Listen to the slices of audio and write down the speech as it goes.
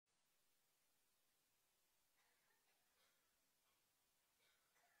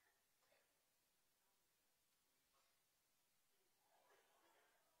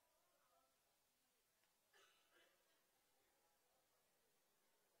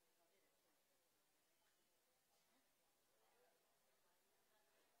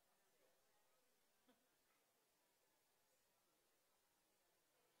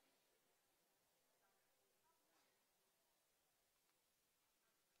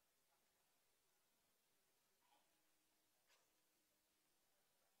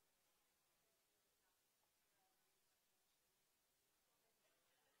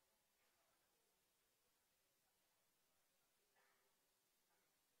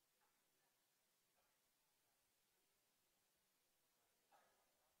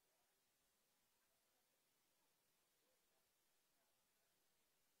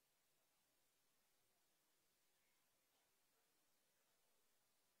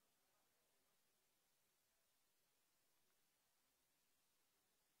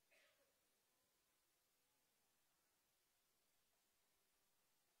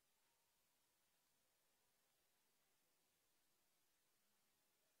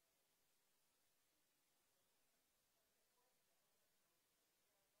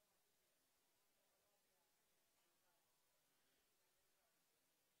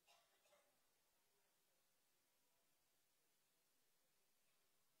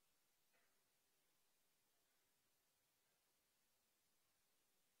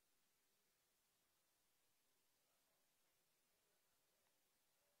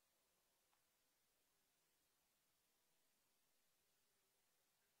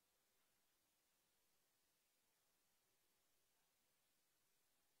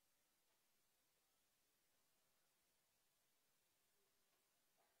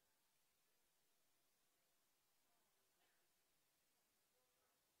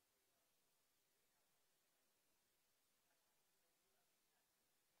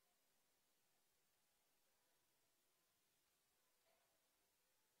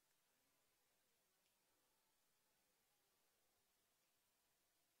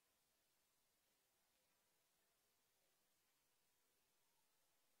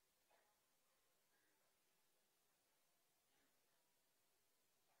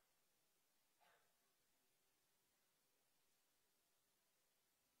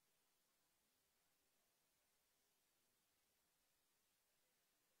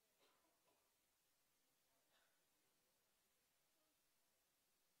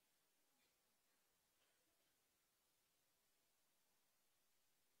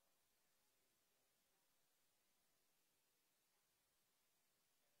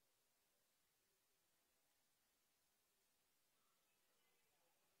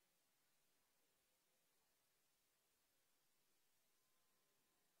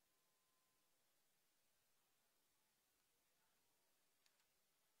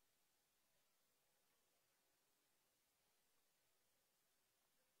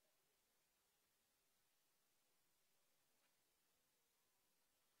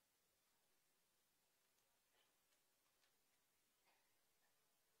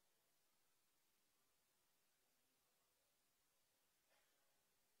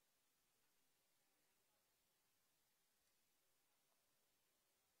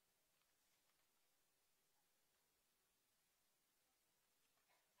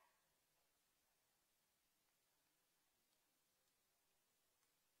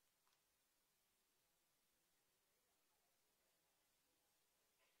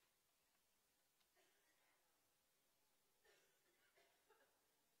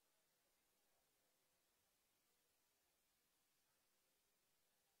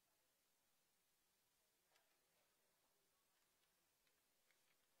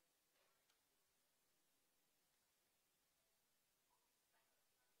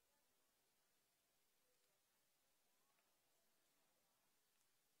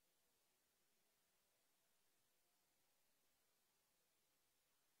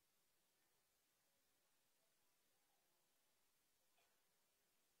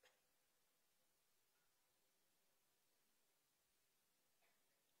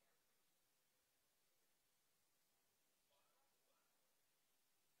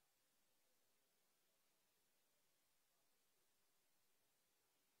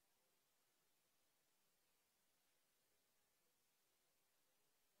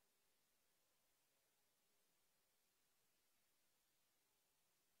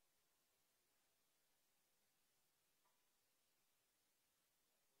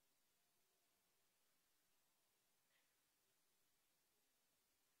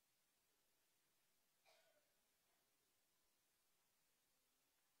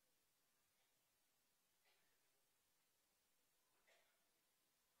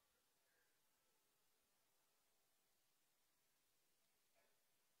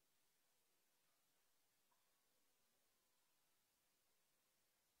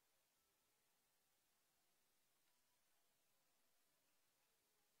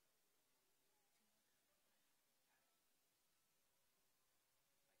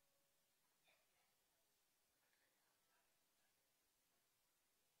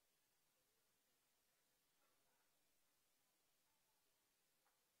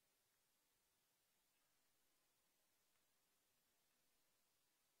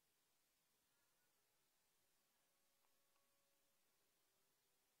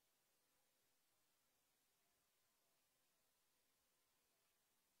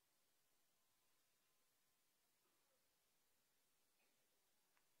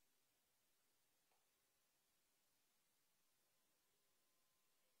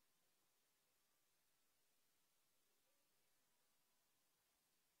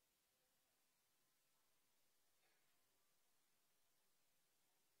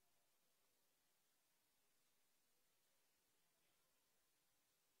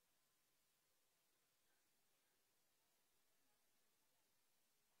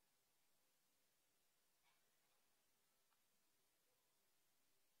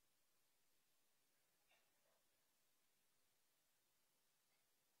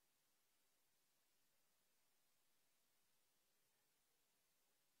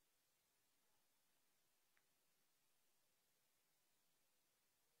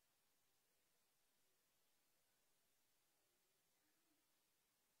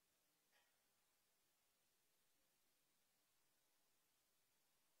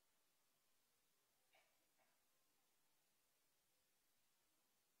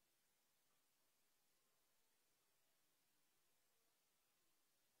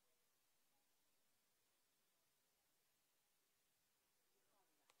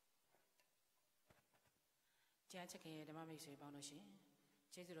ကြားချက်ခင်ရဲ့ဓမ္မမိတ်ဆွေပေါင်းတို့ရှင်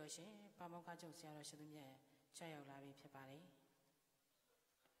ကျေးဇူးတော်ရှင်ပါမောက္ခချုပ်ဆရာတော်ရှင်သူမြတ်ကြွရောက်လာပြီဖြစ်ပါတယ်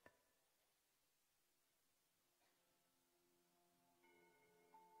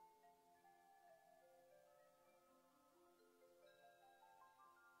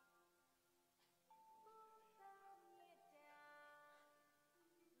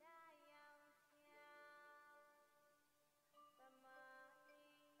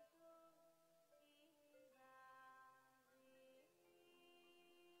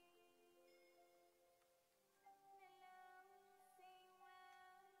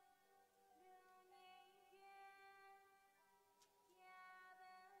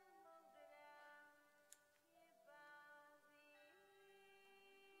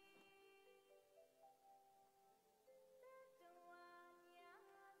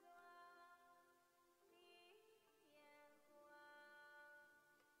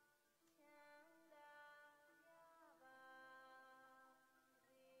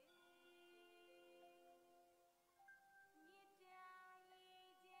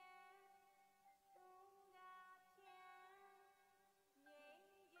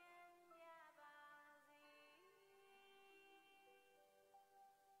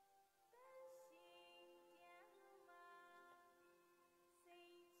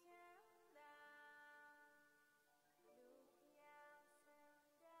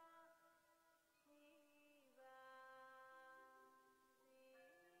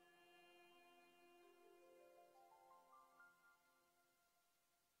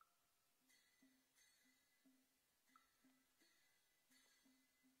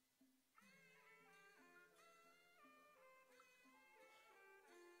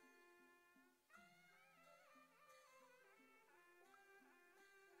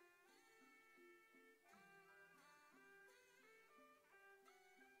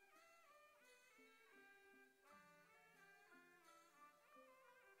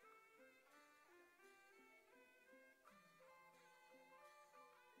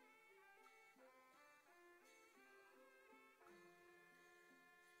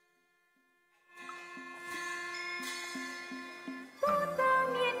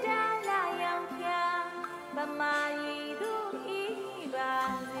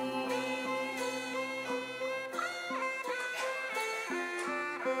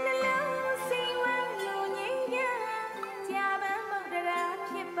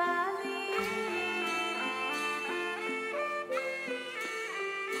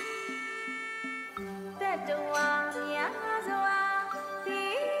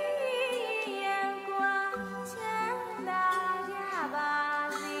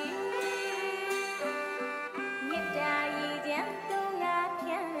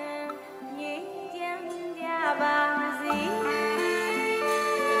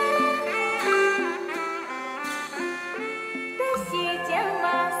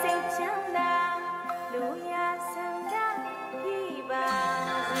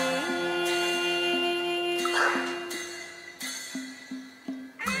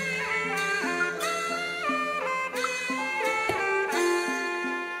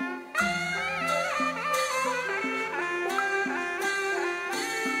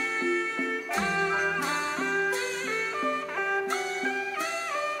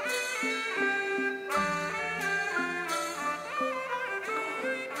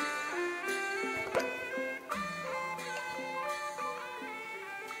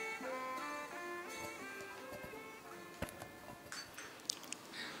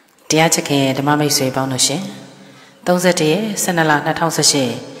တရားချက်ခင်ဓမ္မမိတ်ဆွေပေါင်းတို့ရှင်31ရက်12လ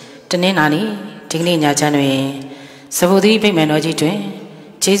2018တနင်္လာနေ့ဒီကနေ့ညချမ်းတွင်သဘုသီဗိမာန်တော်ကြီးတွင်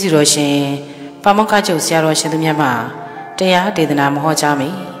ကျေးဇူးတော်ရှင်ပါမောက္ခချုပ်ဆရာတော်ရှင်သူမြတ်မှတရားဒေသနာမဟောကြားမီ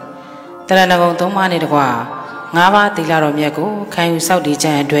တရဏဂုံ3ပါးနှင့်တကွ5ပါးသီလတော်မြတ်ကိုခံယူစောင့်တည်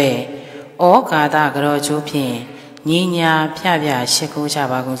ကြံအတွက်ဩဃာတကရောကျိုးဖြင့်ညီညာဖြပြရှိခိုးကြ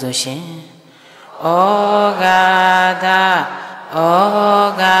ပါကုန်ဆိုရှင်ဩဃာတဩ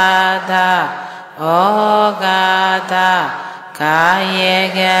ဃာတဩဃာတကာယေ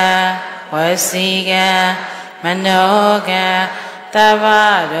ကံဝစီကံမနောကံတဗ္ဗ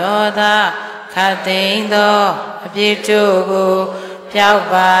ရောဓခတ်သိမ်းသောအပြစ်တို့ကိုပျောက်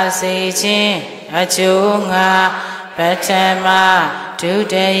ပါစေခြင်းအကျိုးငါပထမဒု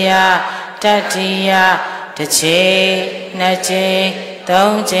တိယတတိယတစ်ချိန်နှစ်ချိန်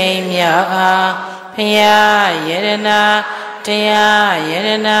သုံးချိန်မြောက်အောင်ဖရာယရနာတရားယရ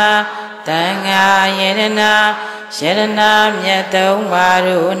နာသံဃာယရနာယရနာမြတ်သုံးပါး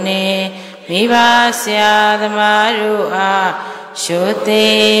တို့နှင့်မိဘဆရာသမားတို့အားရှုသိ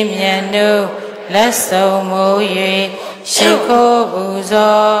မြတ်နုလက်ဆုံးမူ၍ရှိခိုးပူ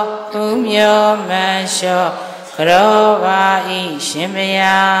ဇော်ဘုမျောမှန်လျှော့ ရောပါဤရှင်ဘု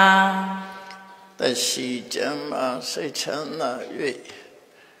ရားတရှိကျမ်းမာစိတ်ချမ်းသာ၍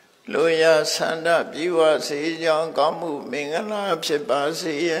လိုရာဆန္ဒပြေဝစေကြောင်းကောင်းမှုမင်္ဂလာဖြစ်ပါ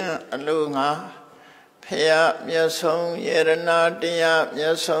စေရန်အလိုငါဖယားမြတ်ဆုံးယရနာတရားမြ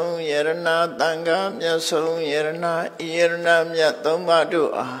တ်ဆုံးယရနာတန်ခါမြတ်ဆုံးယရနာဤယရနာမြတ်သုံးပါး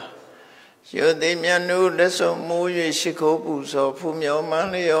တို့အားယုတိမြတ်နုလက်ဆုံးမူ၍ရှိခိုးပူဇော်ဖူးမြော်မှန်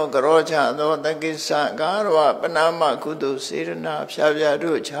လျောကရောချသောတက္ကိစ္စကာရဝပနာမကုသိုလ်စေရနာဖြာဖြာ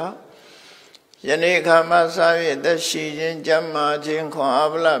တို့ကြောင့်ယနေ့ခါမှစ၍သက်ရှိခြင်းကျမ်းမာခြင်းခွန်အား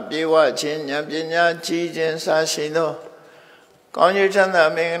ဗလပြေဝခြင်းဉာဏ်ပညာကြီးခြင်းစရှိသောကောင်းကျိုးချမ်းသာ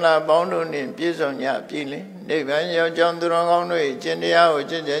မင်္ဂလာပေါင်းတို့နှင့်ပြည့်စုံကြပြီလေနိဗ္ဗာန်ရောက်ကြောင်းသူတော်ကောင်းတို့၏ကျင့်တရားကို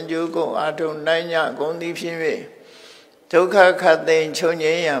ကျင့်ကြံကြိုးကိုအားထုတ်နိုင်ကြကုန်သည်ဖြစ်၍ဒုက္ခခတ်သိမ်းချုပ်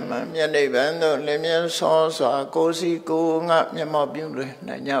ငြိမ်းရမှမြတ်နိဗ္ဗာန်သို့လင်းမြန်းစောစွာကိုယ်စီကိုယ်ငါမျက်မှောက်ပြုလွယ်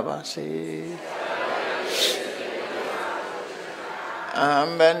နိုင်ကြပါစေအဟံ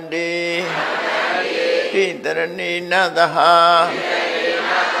ဗန္တိဣတရဏိနသဟာ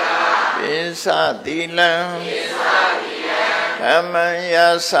ပိသတိလံဓမ္မံယာ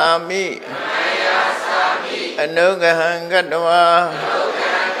သာမိအနုဂဟံကတဝါ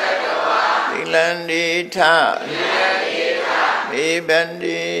သီလံဒီထမေဘန္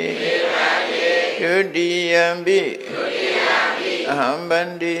တိဒုတိယံပိအဟံဗ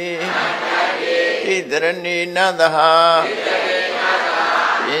န္တိဣတရဏိနသဟာ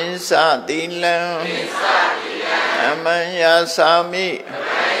ပိသတိလံဓမ္မံယာသာမိ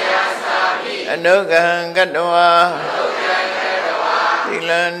အနုဂဟံကတဝါသီ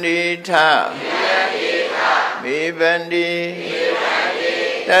လံဒီထမေဘန္တိ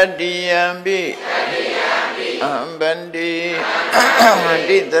တတိယံပိအဟံဗန္တိ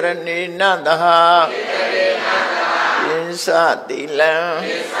တိတရဏိနသဟာပိသတိလံ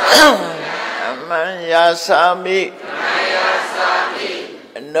ဓမ္မံယာသာမိ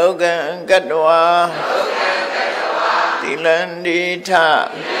အနုဂဟံကတဝါသီလံဒီထ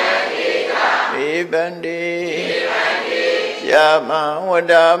မေဘန္တိယမဝ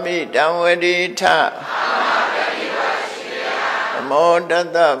ဒာမိတံဝတိထမောတ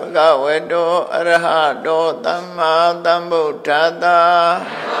တဗကဝတောအရဟတောသမ္မာသမ္ဗုဒ္ဓတ္တ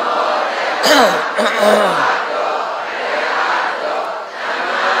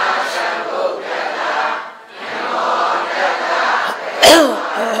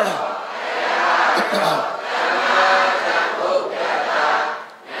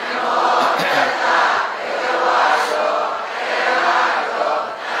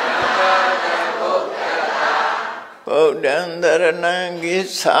ဗုဒ္ဓံတရဏံဂိ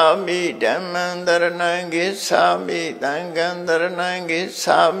သာမိဓမ္မံတရဏံဂိသာမိသံဃံတရဏံဂိ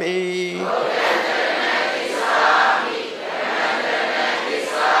သာမိ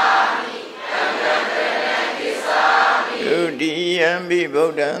ဒုတိယံပိဗု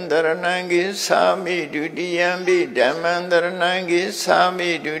ဒ္ဓံတရဏံဂိသာမိဒုတိယံပိဓမ္မံတရဏံဂိသာမိ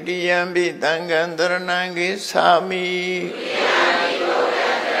ဒုတိယံပိသံဃံတရဏံဂိသာမိ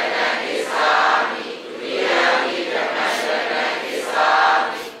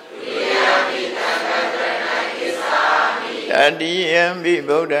တတိယံပိ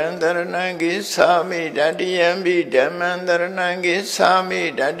ဗုဒ္ဓံတရဏံဂိသာမိတတိယံပိဓမ္မံတရဏံဂိသာမိ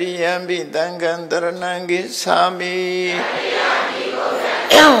တတိယံပိသံဃံတရဏံဂိသာမိ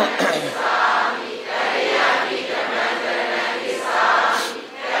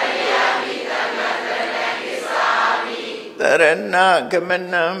တရဏဂမ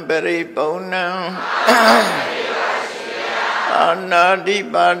နံပရိပုံဏံအာနာတိ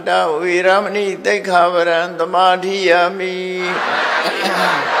ပါဒဝေရမဏိသိက္ခာပရံသမာဓိယာမိ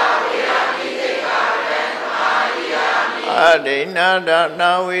အာဒိနာဒါ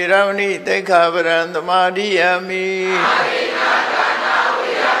နာဝေရမဏိသိက္ခာပရံသမာဓိယာမိ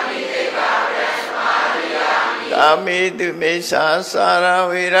ကာမေတုမေသာစာရ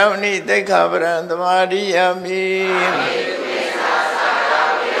ဝေရမဏိသိက္ခာပရံသမာဓိယာမိ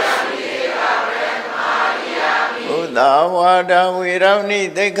သာဝါဒဝေရမဏိ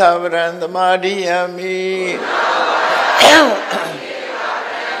သိက္ခာပရံသမာဓိယာမိ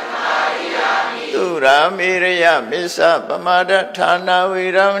သုရာမေရယမစ္ဆပမာဒဌာနာဝေ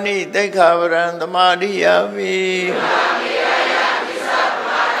ရမဏိသိက္ခာပရံသမာဓိယာမိ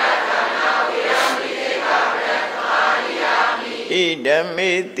ဣဒ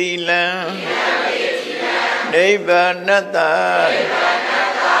မေတိလံနိဗ္ဗာနတ္တ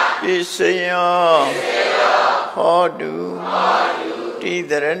ပစ္စယောဟောတုတိ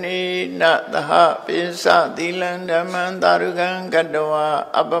တရဏိနသဟပိသသီလံဓမ္မံသာရုကံကတဝါ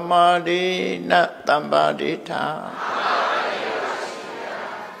အပမဒိနတမ္ပါဒိဋ္ဌ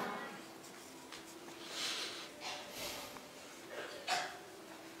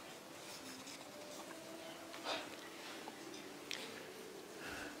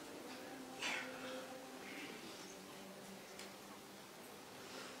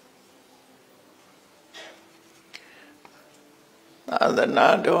သာသနာ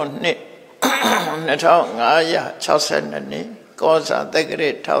တော်နှစ်2562နှစ်ကောဇာတက္ကရာ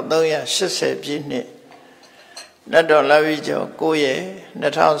1380ပြည့်နှစ်နတ်တော်လာပြီးကျော်9ရက်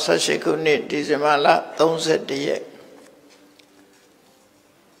2018ခုနှစ်ဒီဇင်ဘာလ31ရက်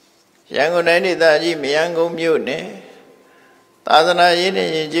ရန်ကုန်တိုင်းဒေသကြီးမရန်ကုန်မြို့နယ်သာသနာရေးနဲ့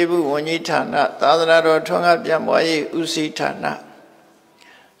ယဉ်ကျေးမှုဝန်ကြီးဌာနသာသနာတော်ထွန်းကားပြန်ပွားရေးဦးစီးဌာန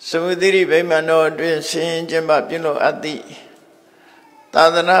စမုသီရိဗိမာန်တော်အတွင်းဆင်ကျင်းပပြုလုပ်အပ်သည့်သာ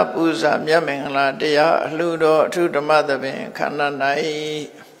သနာပူဇာမြတ်မင်္ဂလာတရားအလှူတော်အထုဓမ္မသဘင်ခန္ဓာ၌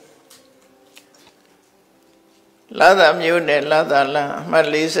လာသာမြို့နယ်လာသာလမ်းအမှတ်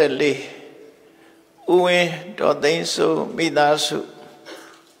44ဥဝင်းတော်သိန်းစုမိသားစုဥ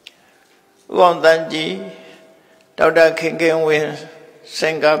အောင်တန်းကြီးဒေါက်တာခင်ခင်ဝင်းစ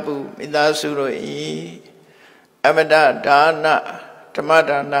င်ကာပူမိသားစုတို့၏အမတဒါနဓမ္မ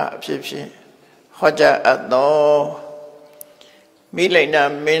ဒါနအဖြစ်ဖြင့်ဟောကြားအပ်သောမိလိန်နာ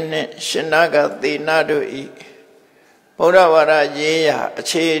မင်းနှင့်ရှင်နာဂသေနာတို့၏ဗုဒ္ဓဝါဒရေးရာအ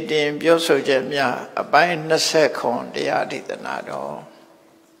ခြေတင်ပြောဆိုချက်များအပိုင်း20တရားဒေသနာတော်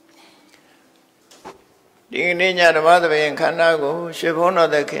ဒီကနေ့ညဓမ္မသဘင်ခန္ဓာကိုရှင်ဘုန်း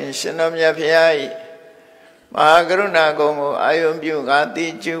တော်သခင်ရှင်တော်မြတ်ဖရာ၏မဟာကရုဏာကုံကိုအာယုံပြုကာတိ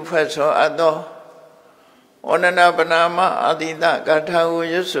ကျူဖွဲ့ဆိုအပ်သောဩနနာပနာမအာတိတကထာကို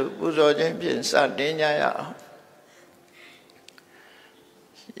ရွတ်စုပူဇော်ခြင်းဖြင့်စတင်ကြရအောင်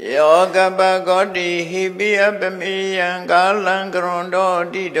ယောကပကောတိဟိပိယပမိယံကာလံကရွန်တော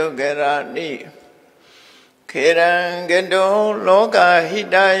တိဒုက္ခရာနိခေရံကတောလောကဟိ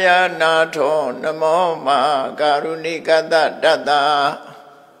တယနာထောနမောမာကာရုဏိကတတတ္တ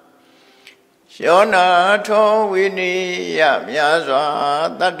ယောနာထောဝိနိယမြာစွာ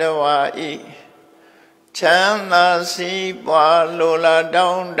တတ္တဝါဤချမ်းသာစီးပွားလိုလားတော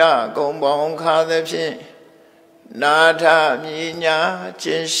င်းတဂုံပေါင်းခါသဖြင့်နာထမြညာခြ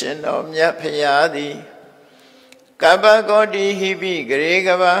င်းရှင်တော်မြတ်ဖရာသည်ကပ္ပကောတိဟိပိဂရေက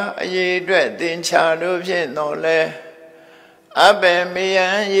ဘာအရေးအတွက်သင်္ချာတို့ဖြင့်တော်လဲအဘေမေယံ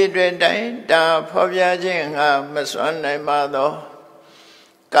ရေးအတွက်တိုင်းတာဖော်ပြခြင်းငါမစွမ်းနိုင်ပါသော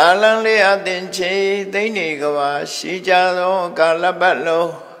ကာလံလေးအသင်ချေသိနေကဘာရှိကြသောကာလပတ်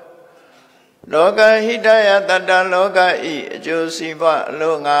လုံးလောကဟိတယတတ္တလောကဤအကျိုးစီးပွားအ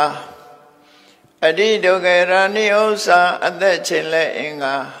လို့ငါအတိဒုက္ခရာနိဥ္စာအသက်ချင်းလဲအင်္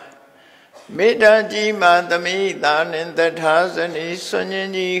ဂါမေတ္တာကြီးမှသမိတာနှင့်တထာဇနီဆွညင်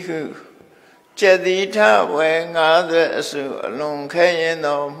ကြီးဟုကျက်တိထဝေငါးသွဲအစုအလွန်ခဲရင်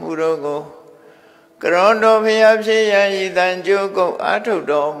တော်မူတော်ကိုကရွန်တော်ဖျားဖြစ်ရန်ဤတန်ကြိုးကုတ်အာထု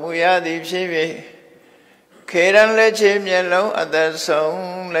တော်မူရသည်ဖြစ်၍ခေရန်လက်ချေမျက်လုံးအသက်ဆုံး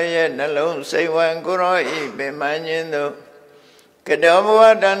လည်းရဲ့နှလုံးစိတ်ဝံကိုရောဤပင်မညင်းတို့ကတောဘဝ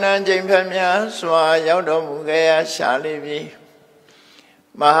တဏ္ဍချိန်ဖက်များစွာရောက်တော်မူခဲ့ရာရှာလိပြီ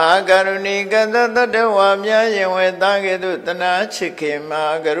မဟာကရုဏီကတတတ္တဝါများယင်ဝေသားကဲ့သို့တနာချစ်ခင်မှာ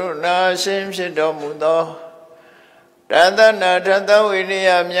ကရုဏာရှင်ဖြစ်တော်မူသောတသနာထသဝိရိယ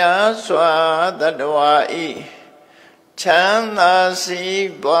များစွာတတ္တဝါဤချမ်းသာ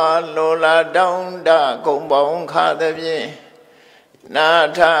စီးပွားလိုလားတောင်းတဂုံပေါင်းခါသဖြင့်နာ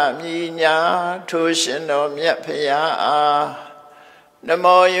ထမြညာထိုရှင်တော်မြတ်ဖရာအားန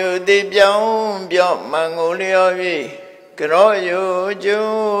မောယုတိပြောင်းပြော့မံကိုလျော်၍ကရောယု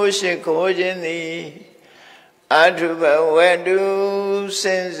ကျိုးရှိခိုးခြင်းသည်အထုဘဝတုစ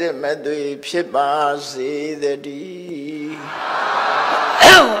င်စစ်မသွေဖြစ်ပါစေတည်း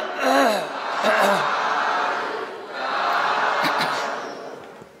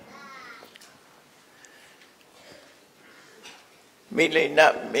မိလိန်နာ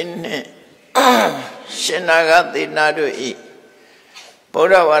မင်းနှင့်ရှင်နာဂသေနာတို့ဤဗုဒ္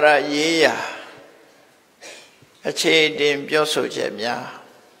ဓဝါဒရေးရာအခြေတင်ပြောဆိုချက်များ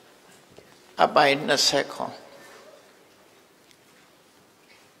အပိုင်း20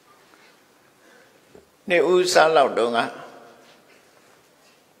နေ့ဦးစားလောက်တုန်းက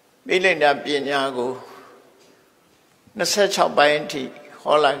မိလိန်နာပညာကို26ပိုင်းအထိ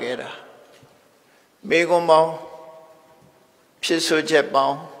ဟောလာခဲ့တာမေကွန်ပေါင်းဖြစ်ဆိုချက်ပေါ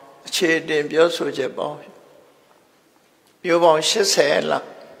င်းအခြေတင်ပြောဆိုချက်ပေါင်းမျိုးပေါင်း80လောက်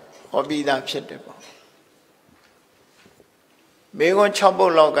ဟောပြီးသားဖြစ်တယ်ပေါ့မေကွန်6ပု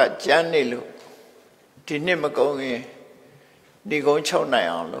တ်လောက်ကကျမ်းနေလို့ဒီနှစ်မကုန်ခင်ဒီကုန်း6နိုင်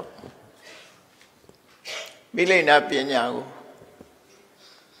အောင်လို့မိလိန်နာပညာကို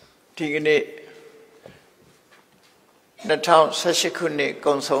ဒီကနေ့2018ခုနှစ်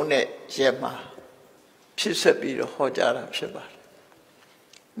ကုန်ဆုံးတဲ့ရက်မှာဖြစ်ဆက်ပြီးတော့ဟောကြားတာဖြစ်ပါတယ်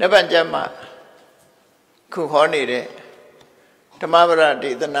။နဗ္ဗကျမ်းမှာခုဟောနေတဲ့ဓမ္မပဒ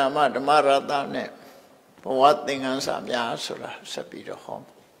ဒေသနာမဓမ္မရတနဲ့ ဘဝသင်္ကန်းစာများဆိုတာဆက်ပြီးတော့ဟော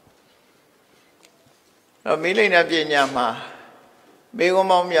တော့မိလိန်နာပညာမှာမေကွန်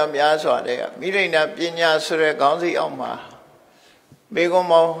ပေါင်းများစွာတဲ့မိလိန်နာပညာဆိုတဲ့ခေါင်းစဉ်အောက်မှာမေကွန်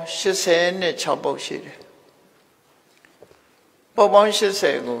ပေါင်း86ပုဒ်ရှိတယ်ပုဒ်ပေါင်း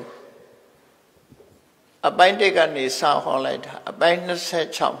80ကိုအပိုင်း1ကနေစဟောလိုက်တာအပိုင်း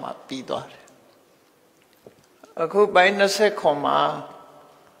26မှာပြီးသွားတယ်အခုပိုင်း29မှာ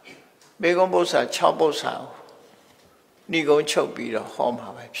မေကွန်ပုဒ်စာ6ပုဒ်စာကိုဏိဂုံးချုပ်ပြီးတော့ဟောမှာ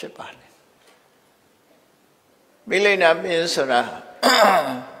ပဲဖြစ်ပါတယ်မိလိန်နာပင်ဆိုတာ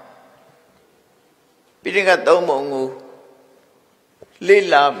ပိဋကတ်3ပုံကိုလေ့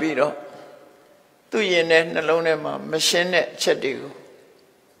လာပြီးတော့သူ့ရင်ထဲနှလုံးထဲမှာမရှင်းတဲ့အချက်တွေကို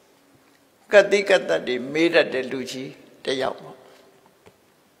ကတိကတ္တတွေမေးတတ်တဲ့လူကြီးတယောက်ပေါ့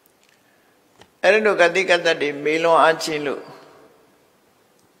အဲ့ဒီလိုကတိကတ္တတွေမေးလွန်အားချင်းလို့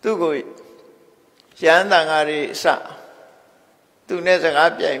သူ့ကိုရဟန်းတန်ဃာတွေအစသူနဲ့စ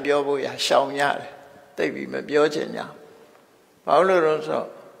ကားပြိုင်ပြောဖို့ရရှောင်ရတယ်သိပြီးမပြောချင်ကြဘာလို့လဲဆိုတော့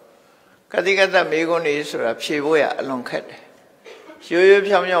ကတိကတ္တမေးခွန်းတွေဆိုတာဖြေဖို့ရအလွန်ခက်တယ်ရိုးရိုး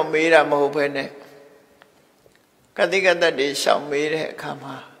ဖြောင်းဖြောင်းမေးတာမဟုတ်ဘဲနဲ့ကတိကတ္တတွေရှောင်မေးတဲ့အခါ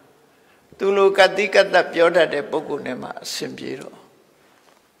မှာသူလိုကတိကတ္တပြောတတ်တဲ့ပုဂ္ဂိုလ်နဲ့မှအဆင်ပြေတော့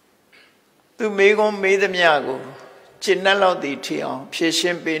သူမေးခွန်းမေးသမျှကိုကျင့်နှက်လောက်တည်ထီအောင်ဖြည့်ရှ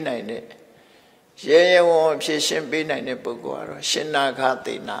င်းပေးနိုင်တဲ့ရဲရဲဝံ့ဝံ့ဖြည့်ရှင်းပေးနိုင်တဲ့ပုဂ္ဂိုလ်ကတော့ရှင်နာခ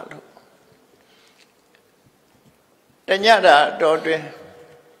သေနာလို့တညတာတော်တွင်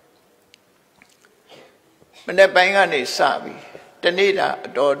မနေ့ပိုင်းကနေစပြီးတနေ့တာအ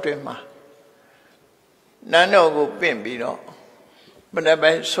တော်အတွင်းမှာနန်းတော်ကိုပင့်ပြီးတော့မနေ့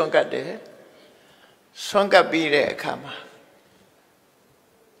ပိုင်းဆွန့်ကပ်တယ်ဆွန့်ကပ်ပြီးတဲ့အခါမှာ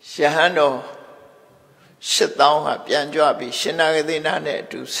ရဟန်းတော်8000ဟာပြန်ကြွပြီးရှင်နာဂတိနာနဲ့အ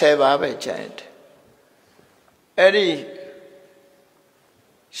တူ10ပါးပဲကျန်တယ်အဲ့ဒီ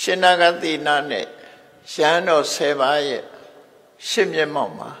ရှင်နာဂတိနာနဲ့ရဟန်းတော်10ပါးရဲ့ရှစ်မျက်မှော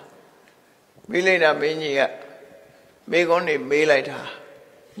က်မှာမိလိန်နာမင်းကြီးကမိကုန်းနေမေးလိုက်တာ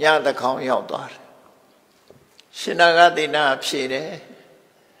ညသခေါင်ရောက်သွားတယ်ရှင်နာဂတိနာဖြေတယ်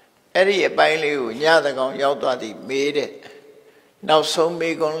အဲ့ဒီအပိုင်းလေးကိုညသကောင်ရောက်သွားသည်မေးတဲ့နောက်ဆုံးမိ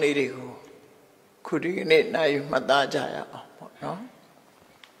ကုန်းလေးတွေကိုခုဒီနေ့နိုင်မှတ်သားကြရအောင်ပေါ့နော်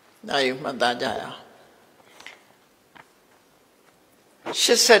နိုင်မှတ်သားကြရအောင်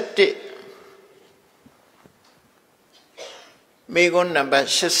81မိကုန်းနံပါတ်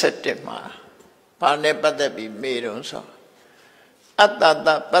81မှာဘာနဲ့ပတ်သက်ပြီးမေးတော့ဆိုအတ္တတ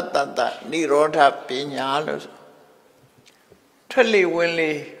ပတ္တတនិရောဓပညာလို့ထွက်လေဝင်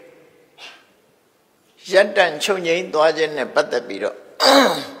လေရပ်တန့်ချုပ်ငြိမ်းသွားခြင်းနဲ့ပတ်သက်ပြီးတော့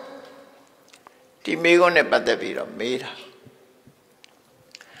ဒီမေကုန်းနဲ့ပတ်သက်ပြီးတော့မေးတာ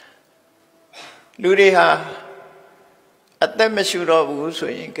လူတွေဟာအသက်မရှိတော့ဘူး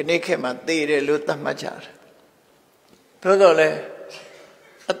ဆိုရင်ခဏခေတ်မှာသေတယ်လို့သတ်မှတ်ကြတယ်သို့တော်လည်း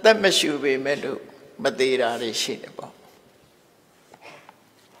အသက်မရှိပေမဲ့လို့မသေးတာတွေရှိတယ်ပေါ့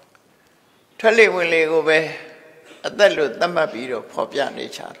ထွက်လေဝင်လေကိုပဲအသက်လို့သတ်မှတ်ပြီးတော့ဖော်ပြနေ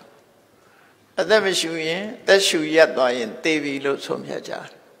ကြတော့အသက်မရှိရင်သက်ရှူရက်သွားရင်သေပြီလို့ဆုံးဖြတ်ကြတယ်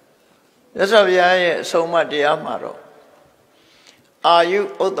မြတ်စွာဘုရားရဲ့အဆုံးအမတရားမှာတော့အာယု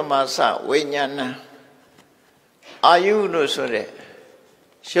ဥတ္တမသဝိညာဏအာယုလို့ဆိုတဲ့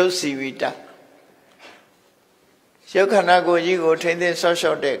ရုပ်စီဝိတရုပ်ခန္ဓာကိုယ်ကြီးကိုထိမ့်သိမ်းဆောက်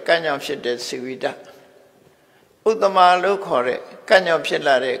ရှောက်တဲ့ကံ့ကြောင့်ဖြစ်တဲ့စီဝိတဥတ္တမလို့ခေါ်တဲ့ကံ့ကြောင့်ဖြစ်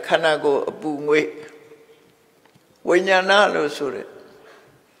လာတဲ့ခန္ဓာကိုယ်အပူငွေ့ဝိညာဏလို့ဆိုတဲ့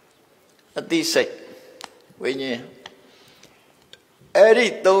အသိစိတ်ဝိညာဉ်အဲ့ဒီ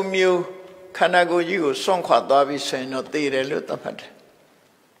၃မျိုးခန္ဓာကိုယ်ကြီးကိုစွန့်ခွာသွားပြီးဆိုရင်တော့သိတယ်လို့သတ်မှတ်တယ်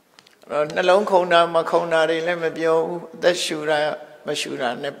အဲ့တော့နှလုံးခုန်တာမခုန်တာတွေလည်းမပြောဘူးအသက်ရှူတာမရှူတာ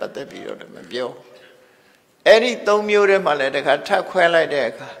နဲ့ပတ်သက်ပြီးတော့လည်းမပြောအဲ့ဒီ၃မျိုးထဲမှာလည်းတခါထပ်ခွဲလိုက်တဲ့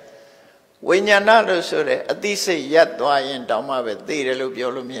အခါဝိညာဏလို့ဆိုတဲ့အသိစိတ်ရပ်သွားရင်တောင်မှပဲသိတယ်လို့ပြော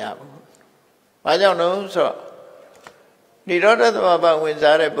လို့မရဘူး။ဘာကြောင့်လဲဆိုတော့និရောဓသမဘဝင်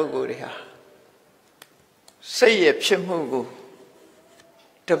စားတဲ့ပုဂ္ဂိုလ်တွေဟာစိတ်ရဲ့ဖြစ်မှုကို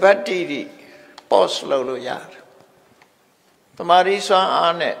တပတ်တိတိ pause လုပ်လို့ရတယ်။တမာရီစွမ်း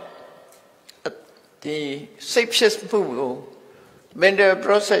အားနဲ့ဒီစိတ်ဖြစ်မှုကို mental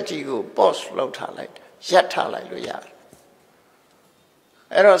process ကြီးကို pause လုပ်ထားလိုက်တယ်။ရပ်ထားလိုက်လို့ရတယ်။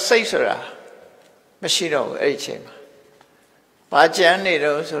အဲ့တော့စိတ်ဆိုတာမရှိတော့ဘူးအဲ့ဒီအချိန်မှာဘာကြမ်းနေ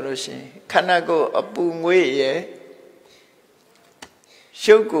တော့ဆိုလို့ရှိရင်ခန္ဓာကိုယ်အပူငွေ့ရဲ့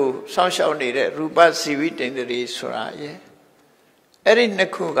ရုပ်ကိုစောင့်ရှောက်နေတဲ့ရူပဇီဝိတ္တန္တရီဆိုတာရဲ့အဲ့ဒီနှ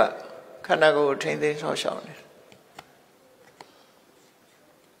စ်ခုကခန္ဓာကိုယ်ထိမ့်သိမ်းစောင့်ရှောက်နေ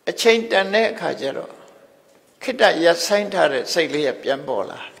အချိန်တန်တဲ့အခါကျတော့ ခိတ္တရဆိုင်ထားတဲ့စိတ်လေးကပြန်ပေါ်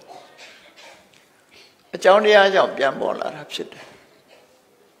လာအကြောင်းတရားကြောင့်ပြန်ပေါ်လာတာဖြစ်တယ်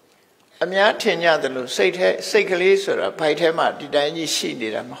အများထင်ကြတယ်လို့စိတ်ကလေးဆိုတာဘိုက်ထဲမှာဒီတိုင်းကြီးရှိနေ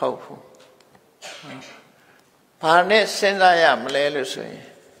တာမဟုတ်ဘူးဘာနဲ့စဉ်းစားရမလဲလို့ဆိုရင်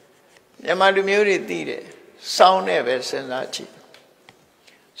မြန်မာလူမျိုးတွေသိတယ်စောင်းနဲ့ပဲစဉ်းစားကြည့်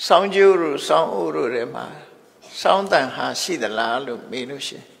စောင်းကျိုးတို့စောင်းအိုးတို့ထဲမှာစောင်းတန်ဟာရှိသလားလို့မေးလို့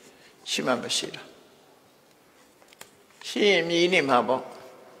ရှိမှမရှိတာရှိရင်မြည်နေမှာပေါ့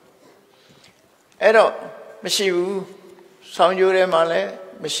အဲ့တော့မရှိဘူးစောင်းကျိုးထဲမှာလည်း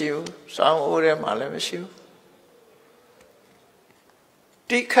မရှိဘူးစောင်းအိုးထဲမှာလည်းမရှိဘူး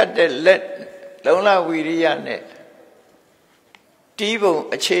တိခတ်တဲ့လက်လုံလဝီရိယနဲ့တီးပုံ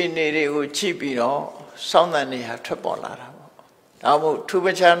အခြေအနေတွေကိုကြည့်ပြီးတော့စောင်းတန်တွေဟာထွက်ပေါ်လာတာပေါ့ဒါမို့ထူမ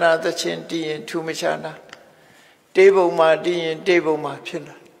ချာနာသချင်းတီးရင်ထူမချာနာတေးပုံမှာတီးရင်တေးပုံမှာဖြစ်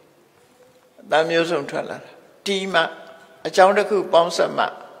လာအတမျိုးစုံထွက်လာတာတီးမှအကြောင်းတစ်ခုပေါင်းစပ်မှ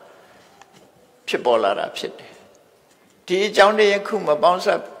ဖြစ်ပေါ်လာတာဖြစ်တယ်ဒီအကြောင်းတစ်ခုမပေါင်းစ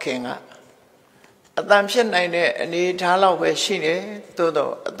ပ်ခင်ကအတန်ဖြစ်နိုင်တဲ့အနေထားလောက်ပဲရှိတယ်သို့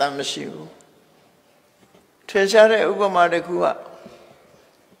တော့အတန်မရှိဘူးထင်ရှားတဲ့ဥပမာတစ်ခုက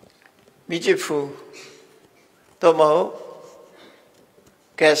မိချစ်ဖူတော့မဟုတ်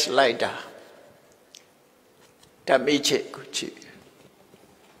gas lighter တမိချစ်ကိုကြည့်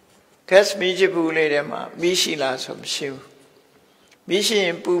gas မိချစ်ဖူလေးထဲမှာမီးရှိလားဆိုမရှိဘူးမီးရှိရ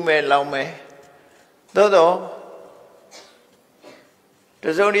င်ပူမယ်လောင်မယ်သို့တော့တ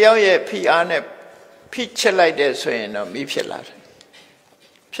စုံတစ်ယောက်ရဲ့ဖိအားနဲ့ဖိချက်လိုက်တဲ့ဆိုရင်တော့မီးဖြစ်လာတယ်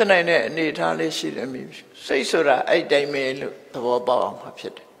ဖြစ်နိုင်တဲ့အနေအထားလေးရှိတယ်မီးစိတ်ဆိုတာအဲ့တိုင်းပဲလို့သဘောပေါက်အောင်မှာဖြ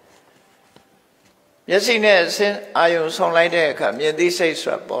စ်တယ်မျက်စိနဲ့အစဉ်အာယုံဆုံးလိုက်တဲ့အခါမြင်သိစိတ်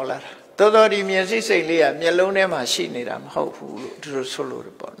ဆိုတာပေါ်လာတာသို့တော်ဒီမြင်သိစိတ်လေးကမျက်လုံးထဲမှာရှိနေတာမဟုတ်ဘူးလို့သူတို့ဆိုလို့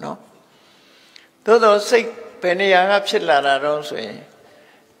ပေါ့နော်သို့တော်စိတ်ဘယ်နေရာကဖြစ်လာတာတော့ဆိုရင်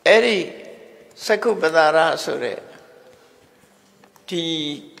အဲ့ဒီစက္ခုပ္ပဒါရဆိုတဲ့ဒီ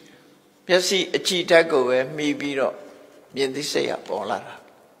မျက်စိအကြည့်ဓာတ်ကိုပဲမှီပြီးတော့မြင်သိစိတ်ကပေါ်လာတာ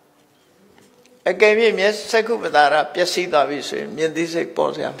အကယ်၍မျက်စက္ခုပ္ပဒါရပျက်စီးသွားပြီဆိုရင်မြင်သိစိတ်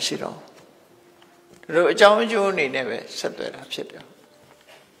ပေါ်စရာမရှိတော့ဘူးတို့အကြောင်းအကျိုးအနေနဲ့ပဲဆက်သွယ်တာဖြစ်တယ်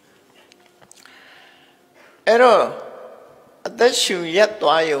အဲ့တော့အသက်ရှူရက်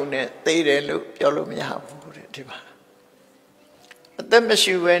သွားယုံနဲ့သိတယ်လို့ပြောလို့မရဘူးတဲ့ဒီမှာအသက်မ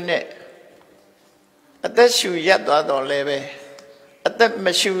ရှူဘဲနဲ့အသက်ရှူရက်သွားတော့လည်းပဲအသက်မ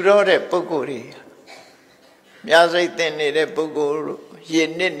ရှူတော့တဲ့ပုဂ္ဂိုလ်တွေမြာစိတ်တင်နေတဲ့ပုဂ္ဂိုလ်တို့ရေ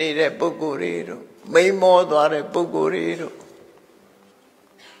နစ်နေတဲ့ပုဂ္ဂိုလ်တွေတို့မိန်မောသွားတဲ့ပုဂ္ဂိုလ်တွေတို့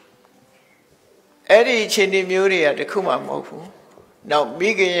အဲ့ဒီအခြေအနေမျိုးတွေကတခုမှမဟုတ်ဘူးနောက်မိ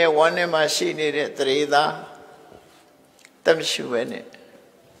ခင်ရဲ့ဝမ်းထဲမှာရှိနေတဲ့သရေသားသက်မရှူပဲနဲ့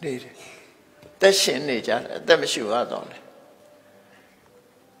နေတယ်သက်ရှင်နေကြတယ်အသက်မရှူရတော့လေ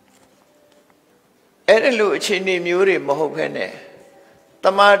အဲ့ဒီလိုအခြေအနေမျိုးတွေမဟုတ်ဘဲနဲ့တ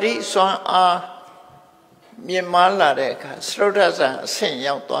မာတိစွမ်းအားမြင့်မားလာတဲ့အခါသရုဒ္ဓဇံအဆင့်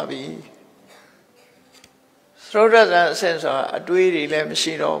ရောက်သွားပြီသရုဒ္ဓဇံအဆင့်ဆိုတာအတွေးတွေလည်းမ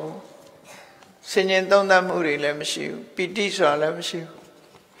ရှိတော့ဘူးဆင်ញင်သုံးသပ်မှုတွေလည်းမရှိဘူးပိဋိဆိုတာလည်းမရှိဘူး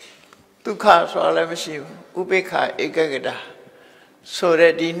ဒုက္ခဆိုတာလည်းမရှိဘူးဥပေက္ခဧကဂတဆို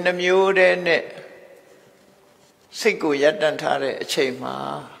တဲ့ဒီနှမျိုးတည်းနဲ့စိတ်ကိုရပ်တန့်ထားတဲ့အချိန်မှာ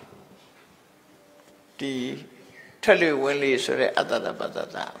ဒီထက်လွေဝင်လေဆိုတဲ့အတ္တတပတ္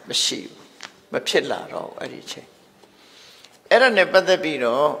တမရှိဘူးမဖြစ်လာတော့အဲ့ဒီချိန်အဲ့ဒါနဲ့ပတ်သက်ပြီး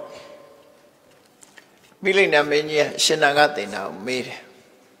တော့မိလိန်နာမင်းကြီးအရှင်နာဂသေနာကိုမေးတယ်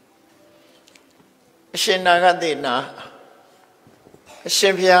အရှင်နာဂသေနာအရှ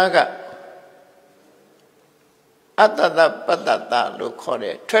င်ဘုရားကအတ္တတပတ္တလို့ခေါ်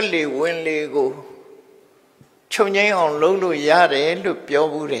တဲ့ထွက်လေဝင်လေကိုခြုံငိမ့်အောင်လုပ်လို့ရတယ်လို့ပြော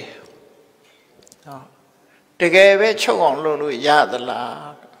ဘူးတယ်နော်တကယ်ပဲချုပ်အောင်လုပ်လို့ရသ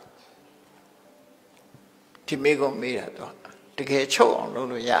လားဒီမိကုံမေးတာတော့တကယ်ချုပ်အောင်လုပ်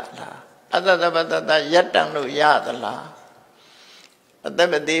လို့ရလားအတ္တပတ္တရပ်တန့်လို့ရသလားအသက်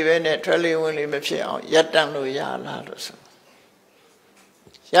မသေးပဲနဲ့ထွက်လေဝင်လေမဖြစ်အောင်ရပ်တန့်လို့ရလားလို့ဆို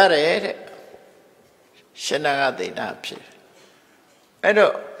ရတယ်တဲ့ရှင်နာဂသေနာဖြစ်အဲ့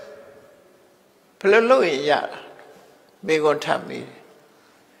တော့ဘယ်လိုလုပ်ရင်ရတာမိကုံထပ်မိတယ်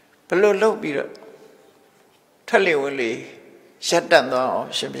ဘယ်လိုလုပ်ပြီးတော့ထွက်လေဝင်လေရပ်တန့်သွားအောင်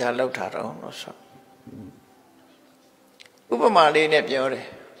ရှင်ဘုရားလှုပ်ထားတော့လို့ဆိုဥပမာလေးနဲ့ပြောတယ်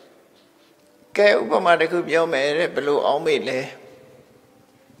ကဲဥပမာတစ်ခုပြောမယ်တဲ့ဘယ်လိုအောင်မေ့လဲ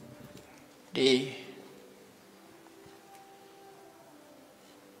ဒီ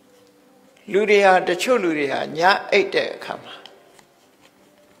လူတွေဟာတချို့လူတွေဟာညအိတ်တဲ့အခါမှာ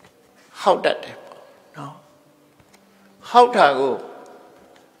ဟောက်တတ်တယ်ပေါ့နော် hậu thà của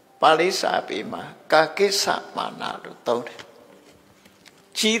ba lý xã bị mà cả cái xã mà nào được tốt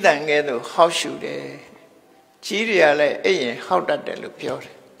chỉ là nghe được hậu sự để chỉ là ấy hậu đặt để lục phiếu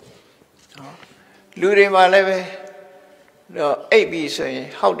lười mà lại về rồi ấy bị rồi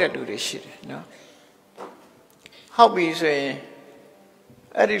hậu đặt lười xí nó hậu bị rồi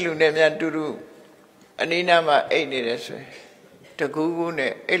ấy đi lười này mình tụi anh ấy nằm mà ấy này đấy rồi từ cũ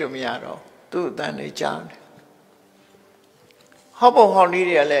này ấy lúc nhà đó tụi ta này chán hậu bảo họ đi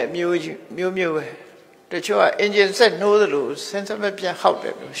là miêu về để cho engine set nô được luôn sen sẽ phải biết hậu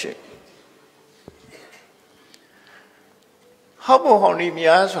đặt lười xí hậu bảo họ đi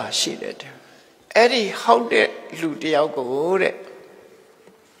miêu xóa xí đấy ấy đi hậu đặt lười đeo cổ đấy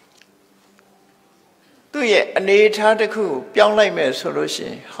tôi vậy anh ấy thà được khu biểu lại mấy số rồi xí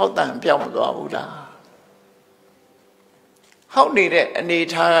hậu tạm biểu một đoạn u la hậu đi đấy anh ấy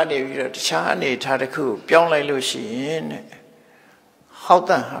thà đi rồi cha anh ấy thà được khu biểu lại rồi xí hậu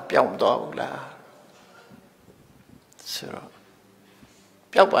tạm biểu một đoạn u la rồi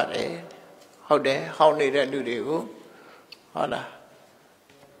biểu bài đấy hậu đi đấy lười đeo họ là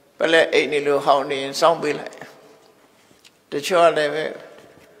bây giờ ấy này lừa hậu này xong bị lại để cho này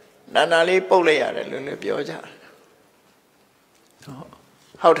nãy lấy bốc lấy à để lừa biểu cho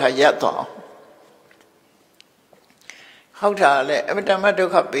hậu thà giá tỏ hậu thà này em ta mới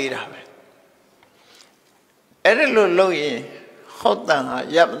được học bị đó ấy là lừa lâu gì hậu tàng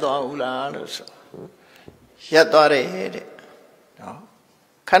giá tỏ là rồi giá tỏ đấy đó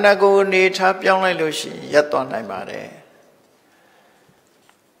khả năng cô này tháp trong này luôn gì giá tỏ này mà đấy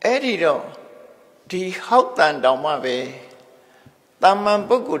ấy đi đâu thì hậu tàng đâu mà về tam man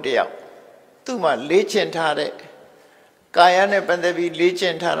bốc của đèo tu mà lấy chân thà đấy cái này bắt đầu bị lấy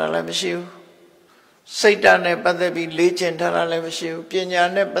chân thà là làm sao xây đa này bắt đầu bị lấy chân thà là làm sao pin nhà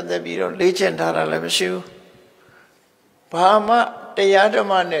này bắt đầu bị lấy chân thà là làm sao bà màတရားဓမ္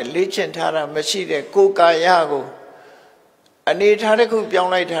မနဲ့လေ့ကျင့်ထားတာမရှိတဲ့ကိုယ်ကာယကိုအနေထားတစ်ခုပြော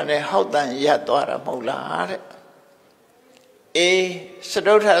င်းလိုက်တာနဲ့ဟောက်တန်ရပ်သွားတာမဟုတ်လားတဲ့အေးစ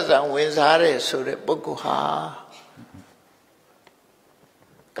တုထဇံဝင်စားတဲ့ဆိုတဲ့ပုဂ္ဂိုလ်ဟာ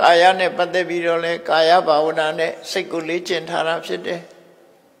ကာယနဲ့ပတ်သက်ပြီးတော့လဲကာယဘာဝနာနဲ့စိတ်ကိုလေ့ကျင့်ထားတာဖြစ်တယ်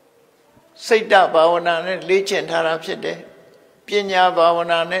စိတ်တဘာဝနာနဲ့လေ့ကျင့်ထားတာဖြစ်တယ်ပညာဘာဝ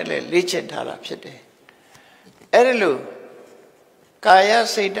နာနဲ့လည်းလေ့ကျင့်ထားတာဖြစ်တယ်အဲ့ဒါလို့ကာယ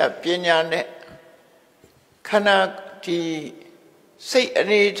စိတ်တပညာနဲ့ခန္ဓာဒီစိတ်အ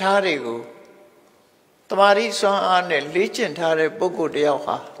နေထားတွေကိုတမာရီစွမ်းအားနဲ့လေ့ကျင့်ထားတဲ့ပုဂ္ဂိုလ်တယောက်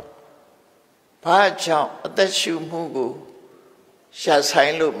ဟာဘာကြောင့်အသက်ရှူမှုကိုရှာဆို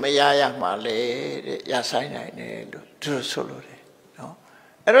င်လို့မရရမှာလေတဲ့ရဆိုင်နိုင်တယ်လို့သူတို့ဆိုလို့တယ်နော်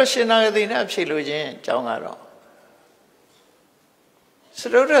အဲ့တော့ရှင်နာဂတိနဲ့ဖြေလို့ချင်းအကြောင်းကတော့စ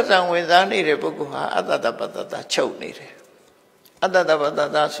ရုဒ္ဓဇံဝင်စားနေတဲ့ပုဂ္ဂိုလ်ဟာအတ္တတပတ္တချုပ်နေတယ်အတ္တတပတ္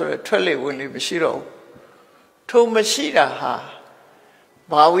တဆိုရထွက်လေဝင်လေမရှိတော့ဘူးထိုမရှိတာဟာ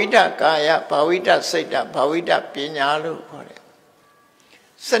ဘာဝိတကာယဘာဝိတစိတ်တဘာဝိတပညာလို့ခေါ်တယ်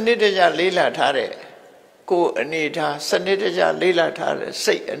စနစ်တကျလေးလာထားတဲ့ကိုယ်အနေထားစနစ်တကျလေးလာထားတဲ့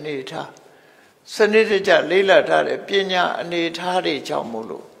စိတ်အနေထားစနစ်တကျလေးလာထားတဲ့ပညာအနေထားတွေကြောင့်မို့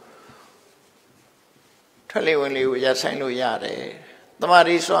လို့ထွက်လေဝင်လေကိုရဆိုင်လို့ရတယ်တမာ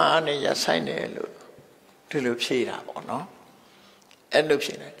ရီစွမ်းအားနဲ့ရဆိုင်တယ်လို့ဒီလိုဖြေတာပေါ့နော်အဲ့လို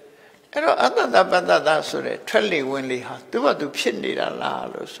ဖြေတယ်အဲ့တော့အတ္တပတ္တဆိုတဲ့ထွက်လေဝင်လေဟာသူ့ဘာသူဖြစ်နေတာလား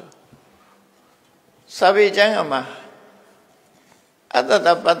လို့ဆိုစာပေကျမ်းမှာအတ္တ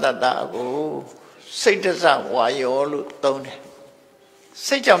ပတ္တကိုစိတ်တစဝါယောလို့သုံးတယ်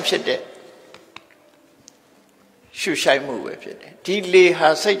စိတ်ကြောင့်ဖြစ်တဲ့ရှုရှိုက်မှုပဲဖြစ်တယ်ဒီလေဟာ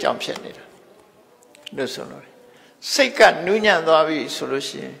စိတ်ကြောင့်ဖြစ်နေတာလို့ဆိုလို့စိတ်ကနူးညံ့သွားပြီဆိုလို့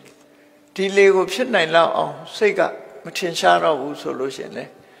ရှိရင်ဒီလေကိုဖြစ်နိုင်လောက်အောင်စိတ်ကမထင်ရှားတော့ဘူးဆိုလို့ရှိရင်လေ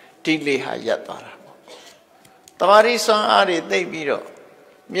ဒီလေဟာရပ်သွားတာပေါ့တမာရီစွမ်းအားတွေသိပ်ပြီးတော့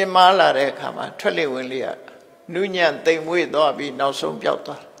မြင်မာလာတဲ့အခါမှာထွက်လေဝင်လေကနူးညံ့သိမ်မွေ့သွားပြီးနောက်ဆုံးပျောက်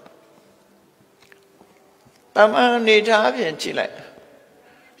သွားတမန်နေထားအပြင်ကြည့်လိုက်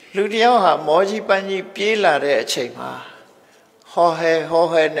လူတယောက်ဟာမောကြီးပန်းကြီးပြေးလာတဲ့အချိန်မှာဟော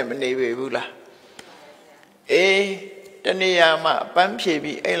ဟဲနဲ့မနေပေဘူးလားအေးတနေရာမှာပန်းဖြေ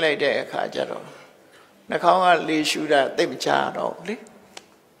ပြီးအိတ်လိုက်တဲ့အခါကျတော့နှာခေါင်းကလေရှူတာသိပ်မချတော့ဘူးလေ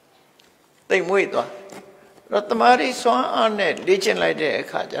သိမ်မွေ့သွားတော့တမာရီစွမ်းအားနဲ့လေ့ကျင့်လိုက်တဲ့အ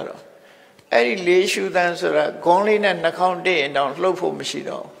ခါကျတော့အဲ့ဒီလေရှူတန်းဆိုတာဂုံးလေးနဲ့နှာခေါင်းတိတ်ရင်တော့လှုပ်ဖို့မရှိ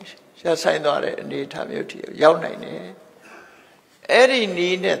တော့ရဆိုင်သွားတဲ့အနေထားမျိုးတည်းရောက်နိုင်တယ်အဲ့ဒီ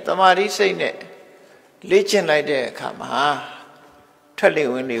နီးနဲ့တမာရီစိတ်နဲ့လေ့ကျင့်လိုက်တဲ့အခါမှာထွက်လေ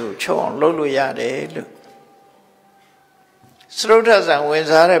ဝင်လေကိုချုပ်အောင်လုပ်လို့ရတယ်လို့စရုဒ္ဓဇံဝင်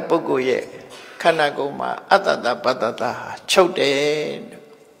စားတဲ့ပုဂ္ဂိုလ်ရဲ့ ခန္ဓာကိုယ်မှာအတ္တတပတ္တတဟာချုပ်တယ်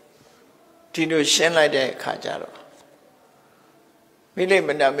ဒီလိုရှင်းလိုက်တဲ့အခါကျတော့မိလိမ္မ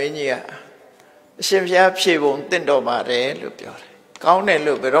ဏမင်းကြီးကအရှင်ဘုရားဖြေပုံတင့်တော်ပါတယ်လို့ပြောတယ်ကောင်းတယ်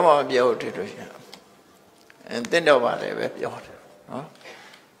လို့ဘယ်တော့မှမပြောဘူးလို့ရှင်တင့်တော်ပါတယ်ပဲပြောတယ်နော်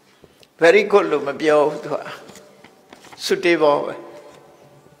very good လို့မပြောဘူးသူကစွတ်တေးပေါ်ပဲ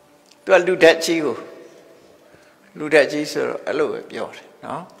သူကလူဓာတ်ကြီးကိုလူဓာတ်ကြီးဆိုတော့အဲ့လိုပဲပြောတယ်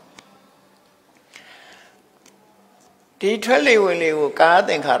နော်ဒီထွက်လေဝင်လေကိုကာယသ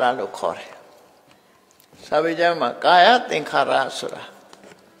င်္ခါရလို့ခေါ်တယ်စာပေကျမ်းမှာကာယသင်္ခါရဆိုတာ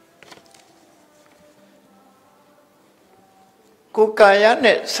ကိုယ်ကာယ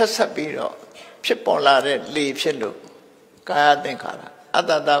နဲ့ဆက်ဆက်ပြီးတော့ဖြစ်ပေါ်လာတဲ့လေဖြစ်လို့ကာယသင်္ခါရအတ္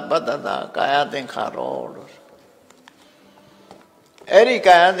တတပတ္တတကာယသင်္ခါရောလို့အဲ့ဒီ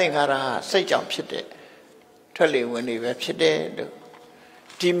ကာယသင်္ခါရဟာစိတ်ကြောင့်ဖြစ်တဲ့ထွက်လေဝင်လေပဲဖြစ်တယ်လို့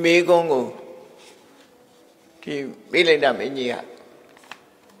ဒီမေကုန်းကိုဒီပေးလိုက်တာမင်းကြီးက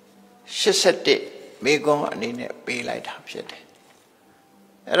87မေကုန်းအနေနဲ့ပေးလိုက်တာဖြစ်တယ်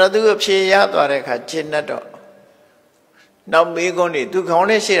အဲ့တော့သူအဖြေရသွားတဲ့အခါကျင့်တတ်တော့နောက်မေကုန်းတွေသူခေါင်း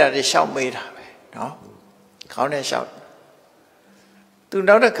နဲ့ရှိတာတွေရှောက်မေးတာပဲနော်ခေါင်းနဲ့ရှောက်သူ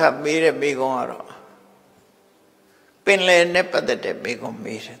နောက်တစ်ခါမေးတဲ့မေကုန်းကတော့ပင်လယ်နဲ့ပတ်သက်တဲ့မေကုန်း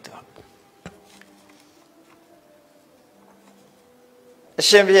မေးတယ်သူအ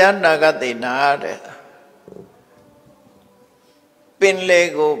ရှင်ဘုရားနာဂတိနာတဲ့ပင်လယ်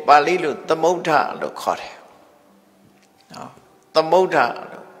ကိုပါဠိလိုသမုဒ္ဒလို့ခေါ်တယ်နော်သမုဒ္ဒ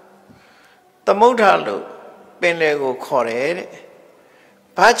လို့ပင်လယ်ကိုခေါ်တယ်တဲ့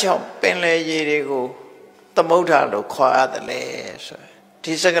ဘာကြောင့်ပင်လယ်ရေတွေကိုသမုဒ္ဒလို့ခေါ်ရတယ်လဲဆို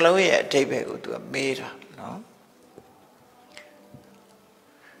ဒီစကားလုံးရဲ့အဓိပ္ပာယ်ကိုသူကမေးတာနော်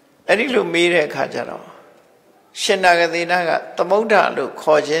အဲ့ဒီလိုမေးတဲ့အခါကျတော့ရှင်နာဂတိနာကသမုဒ္ဒလို့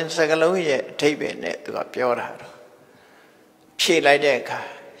ခေါ်ခြင်းစကားလုံးရဲ့အဓိပ္ပာယ်နဲ့သူကပြောတာတော့ဖြေလိုက်တဲ့အခါ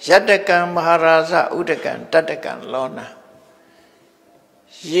ယတ္တကံမဟာရာဇဥဒကံတတ္တကံလောနာ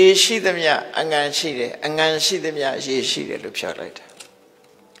ရေရှိသမျှအငံရှိတယ်အငံရှိသမျှရေရှိတယ်လို့ပြောလိုက်တယ်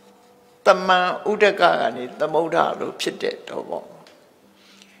တမန်ဥဒကကနေသမုဒ္ဒလို့ဖြစ်တဲ့တော့ပေါ့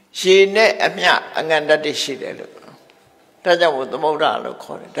ရေနဲ့အမျှအငံတတ်တိရှိတယ်လို့ဒါကြောင့်မို့သမုဒ္ဒလို့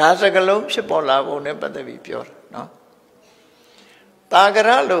ခေါ်တယ်ဒါစကလုံးဖြစ်ပေါ်လာပုံနဲ့ပတ်သက်ပြီးပြောတာနော်တာဂရ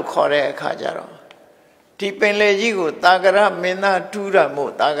လို့ခေါ်တဲ့အခါကျတော့ဒီပင်လေကြီးကိုတာဂရမင်းသားတူးတာ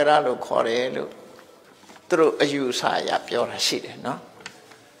မို့တာဂရလို့ခေါ်တယ်လို့သူတို့အယူဆအရပြောတာရှိတယ်နော်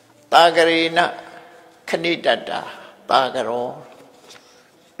တာဂရေနခဏိတတ္တာတာဂရော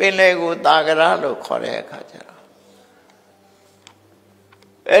ပင်လေကိုတာဂရလို့ခေါ်တဲ့အခါကျတော့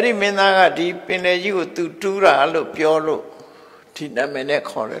အဲ့ဒီမင်းသားကဒီပင်လေကြီးကိုသူတူးတာလို့ပြောလို့ဒီနာမည်နဲ့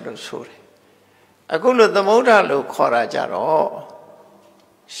ခေါ်တယ်လို့ဆိုတယ်အခုလို့သမုဒ္ဒလို့ခေါ်တာကြတော့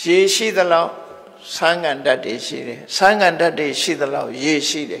ရေရှိသလောက်ဆန်းငံတတ်တွေရှိတယ်ဆန်းငံတတ်တွေရှိသလောက်ရေ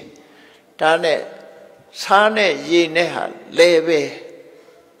ရှိတယ်ဒါနဲ့ဆားနဲ့ရေနဲ့ဟာလဲပဲ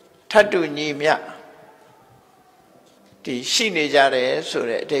ထတ်တူညီမြဒီရှိနေကြတယ်ဆို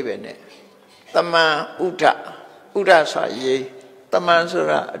တဲ့အဓိပ္ပာယ်နဲ့တမန်ဥဒဆိုရေတမန်ဆို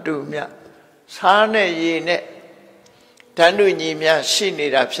တာအတူမြဆားနဲ့ရေနဲ့ဓာတ်တူညီမြရှိနေ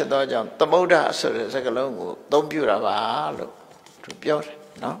တာဖြစ်သောကြောင့်သမုဒ္ဒဆိုတဲ့စကားလုံးကိုသုံးပြတာပါလို့သူပြောတယ်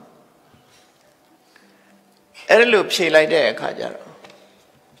နော်အဲ့လိုဖြေလိုက်တဲ့အခါကျတော့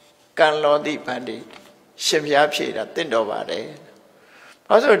ကံလောတိဗန္တိရှင်ဘုရားဖြေတာတင့်တော်ပါတယ်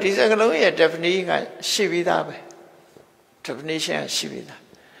ဘာလို့ဒီစကားလုံးရဲ့ definition ကရှိပြီးသားပဲ definition ကရှိပြီးသား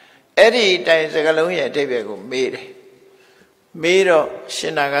အဲ့ဒီအတိုင်းစကားလုံးရဲ့အဓိပ္ပာယ်ကိုမေးတယ်မေးတော့ရှ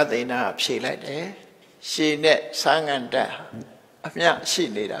င်နာဂသိဏဖြေလိုက်တယ်ရှည်နဲ့ဆာငံတတ်အမျှရှိ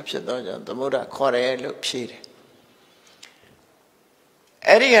နေတာဖြစ်သောကြောင့်သမုဒ္ဒခေါ်တယ်လို့ဖြေတယ်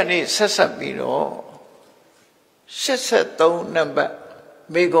အဲ့ဒီကနေဆက်ဆက်ပြီးတော့83နံပါတ်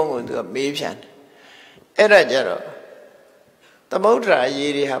မေကုန်းကိုသူကမေးပြန်တယ်အဲ့ဒါကြတော့သမုဒ္ဒရာရေ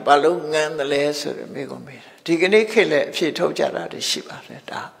တွေဟာဘာလို့ငန်းတယ်လဲဆိုတော့မေကုန်းမေးတယ်ဒီကနေ့ခေတ်လည်းအဖြေထုတ်ကြတာတွေရှိပါတယ်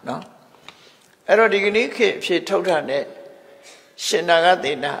ဒါနော်အဲ့တော့ဒီကနေ့ခေတ်အဖြေထုတ်တာနဲ့ရှင်နာဂ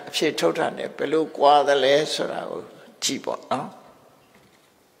သေနအဖြေထုတ်တာနဲ့ဘယ်လိုကွာတယ်လဲဆိုတာကိုကြည့်ပေါ့နော်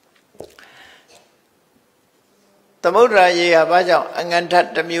သမုဒ္ဒရာရေဟာဘာကြောင့်အငန္ထ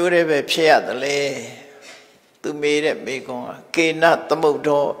တစ်မျိုးတည်းပဲဖြစ်ရတယ်လဲသူမေးတဲ့မေကွန်းကကေနသမုဒ္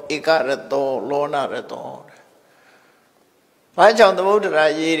ဒောဧကရတောလောနရတောဘာကြောင့်သမုဒ္ဒရာ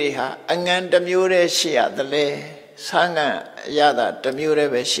ရေတွေဟာအငန်တစ်မျိုးတည်းရှိရတယ်လဲဆန်းငံအရသာတစ်မျိုးတ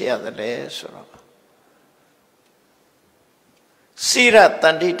ည်းပဲရှိရတယ်လဲဆိုတော့စိရတ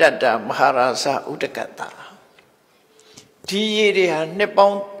န္တိတတ္တမဟာရာဇဥဒကတ္တဒီရေတွေဟာနှစ်ပေါ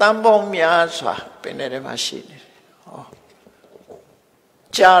င်းတန်းပေါင်းများစွာပင်ထဲမှာရှိနေတယ်ဟော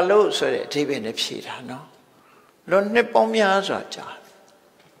Jalo so that he been a pita, no? Lon Nepomia so jar.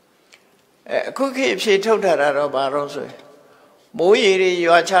 A cookie she told her about also. Moiri,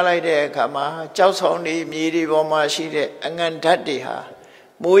 you are chalai de kama, just only miri woma she de, and tatiha.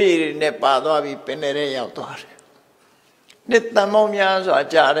 Moiri nepado be penere outdoor. Nit the momias or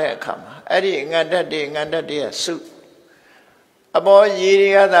jare kama, adding and that day soup. A boy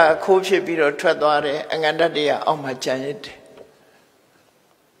yiri other coach biro tradore, and that day on my giant.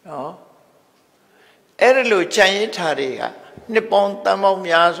 No. Erelu giant hariga, Nippon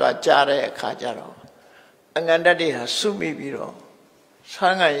tamomias or jare kajaro. And that day has sumi biro.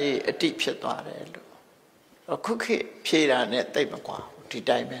 Sanga ye a deep shatare. A cookie pira net tapequa,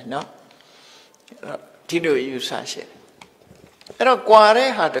 Tidime, no? Tino you sashi. And a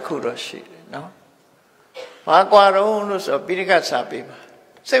quare had a kuroshi, no? Maquaronus or Pirica sapi.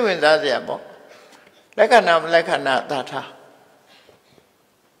 Say when that's the abo. Like a num like a nut data.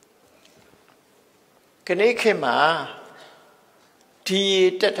 Kanekema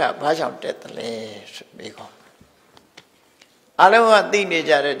tea teta bajam tetale, bego. Alama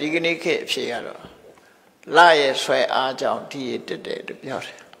teenager, dignity cape share. Lie swear arjam tea today to beauty.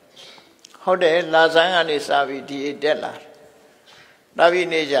 How de lasanga is savi tea della. Navi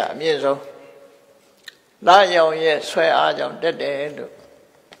nature, meso. Lie on ye swear arjam dead end.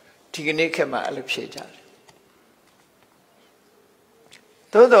 Tignekema alipshajar.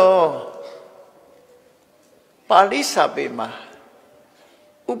 Todo Palisa bima.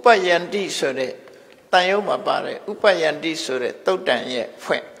 Upayanti sore. Tayoma pare, Upayanti sore, Totan ye,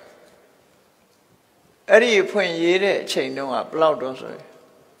 Fuen. Eri Fuen yere, chain no up loud on so.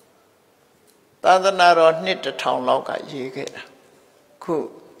 Tadanaro knit the town loka ye.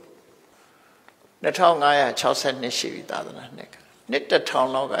 Ku. The town I chosen Nishi Tadana neck. Knit the town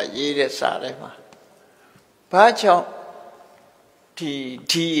loka ye sarema. Pacho tea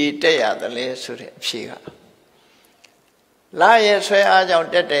dea the lay sure, Shiga. Lie swear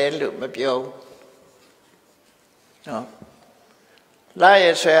ajam dead day look mapio. No.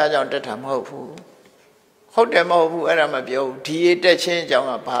 Lie swear ajam dead ham hopu. Hold them over Aramabio, tea dead change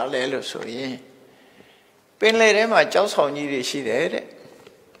on a parallel so ye. Pin lay them I just on ye she did.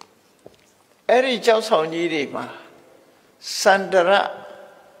 Eri just on ye ma. Sandara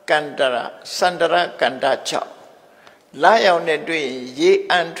Kanda chow. Lie on the doing ye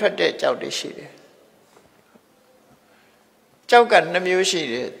and treaded out the sheet. Chaukan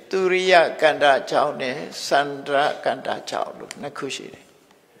Namushi, Turia Ganda Chowne, Sandra Ganda Chow, Nakushi.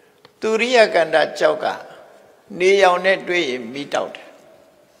 Turia Ganda Chauka, Ni on that way meet out.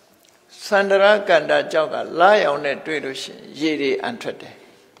 Sandra Ganda Chauka, lie on that way to Yeri and Trade.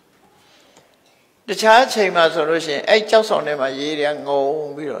 The child came as a Russian, 8 chows on them a Yeri and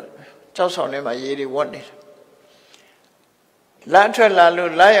go, chows on them a Yeri wanted. Latra Lalu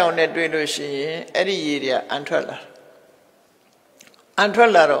lie on that way to she, Eddie Yeria and Trella.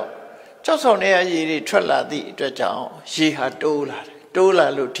 Antralaro, just on air ye trella the Dajao, she had dola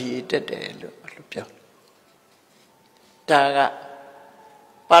luti de lupio. Daga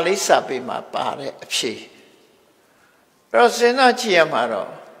Palisa be my pare she. Rosena Chiamaro,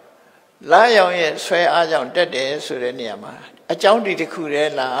 lie on ye swear ajam dead sureniama, a jaunty de cure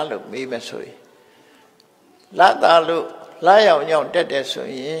la look me mesui. Lata look, lie on yon dead so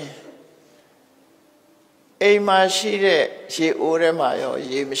ye. Ema she ore mayo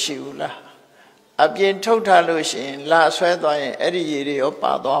ye mishula. Abien totalushin la swedoin eddy or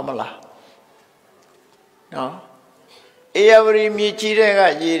padomala. No? Every me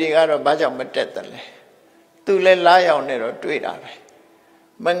chirega yiri out of bajam metetale. To let lie on it or tweet ave.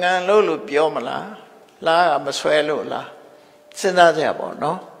 Mangan lulu piomala, la amaswelo la. Senazabo,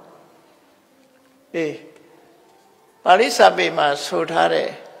 no? Eh. Palisa be my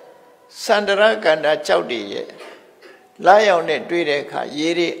sotare. Sandra Ganda Chowdi, lie on it, Dredeka,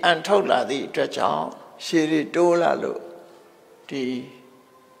 Yeri and Tola the Dredjao, Shiri Dola Lu, the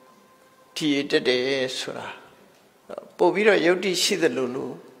Tea de Sura. Bobiro Yoti see the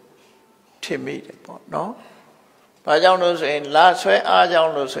Lulu, timid, no? Pajano saying, last way,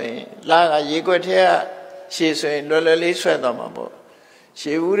 Ajano saying, Laga Yegotea, she saying, Lolly Swedomabo.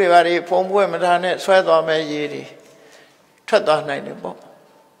 She would have a poem women on it, Swedome Yeri, Tata Night.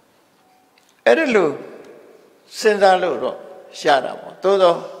 Erelu, Sindalo, Shadamo,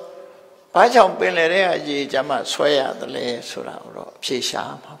 Todo, Pajam Pelea, Ye Jama, Swaya, the Lay Sura,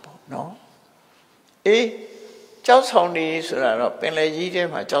 Pisha, no? Just only Sura, Pele Yidem,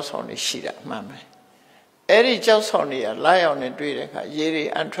 my just only Shida, Mamma. Eri just only a lie on a Dredeka,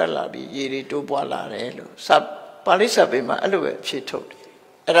 Yeri and Trelabi, Yeri Dubola, Relu, Sub Palisa Bima, Aluet, she told.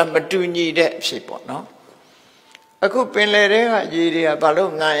 And I'm a doing ye that, she bought, no? အခုပင်လယ်ထဲကရေတွေကဘာ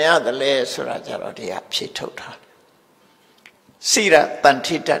လို့ငံရသလဲဆိုတာကြတော့ဒီကဖြေထုတ်ထားတယ်စိရတန်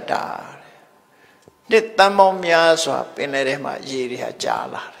ထိတတ္တာတဲ့တန်ပေါင်းများစွာပင်လယ်ထဲမှာရေတွေကကြာ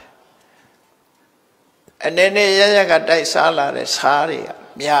လာတယ်အနေနဲ့ရရကတိုက်စားလာတဲ့စားတွေက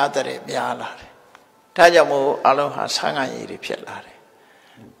များတဲ့များလာတယ်ဒါကြောင့်မို့အလုံးဟာဆန်းငံရေတွေဖြစ်လာတယ်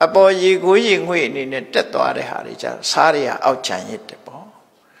အပေါ်ရေကိုရေငွေ့အနေနဲ့တက်သွားတဲ့ဟာတွေကြစားတွေကအောက်ချန်ရစ်တယ်ပေါ့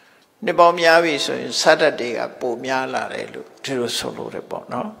နှစ်ပေါင်းများပြီဆိုရင်စားတတ်တွေကပိုများလာတယ်လို့ဒီလိုဆိုလို့ရပေါ့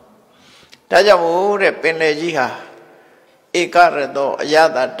နော်ဒါကြောင့်မို့တဲ့ပင်လယ်ကြီးဟာဧကရတောအယ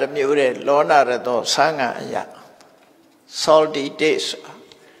တာတစ်မျိုးတဲ့လောနာရတောဆန်းငံအယ salty days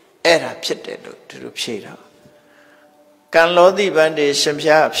အဲ့ဒါဖြစ်တယ်လို့ဒီလိုဖြေတာကံလောတိပန်တွေရှင်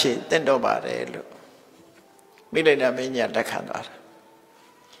ဖျားအဖြစ်တင့်တော့ပါတယ်လို့မိလိန်နာမင်းကြီးလက်ခံသွားတာ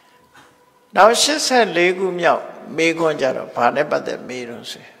နောက်84ခုမြောက်မေခွန်းကြတော့ဘာနဲ့ပတ်သက်မေးတော့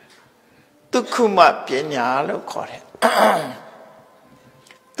ဆိုဒုက္ခမပညာလို့ခေါ်တယ်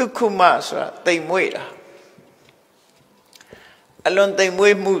ဒုက္ခမဆိုတာတိမ်မွေ့တာအလွန်တိမ်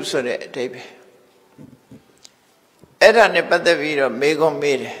မွေ့မှုဆိုတဲ့အဓိပ္ပာယ်အဲ့ဒါနဲ့ပတ်သက်ပြီးတော့မေခွန်း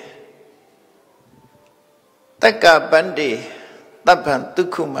မေးတယ်တက္ကပန္တိတပ္ပံဒု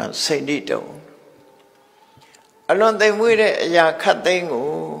က္ခမစိဏိတုံအလွန်သိမ်မွေ့တဲ့အရာခတ်သိမ်းကို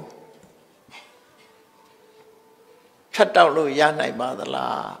ဖြတ်တောက်လို့ရနိုင်ပါသ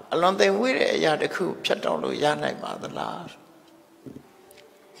လားအလွန်သိမ်မွေ့တဲ့အရာတစ်ခုဖြတ်တောက်လို့ရနိုင်ပါသလား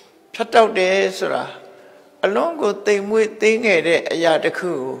ဖြတ်တောက်တယ်ဆိုတာအလွန်ကိုသိမ်မွေ့သိငယ်တဲ့အရာတစ်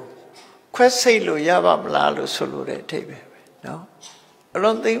ခုကိုခွဲစိတ်လို့ရပါမလားလို့ဆိုလိုတဲ့အဓိပ္ပာယ်ပဲနော်အလွ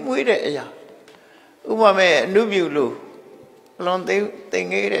န်သိမ်မွေ့တဲ့အရာဥပမာအနုပြုလို့အလွန်သိ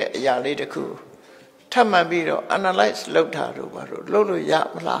ငယ်တဲ့အရာလေးတစ်ခုထပ်မှန်ပြီးတော့ analyze လုပ်တာတို့ဘာလို့လုပ်လို့ရ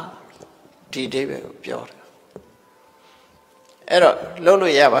မလားဒီအဓိပ္ပာယ်ကိုပြောတာအဲ့တော့လုပ်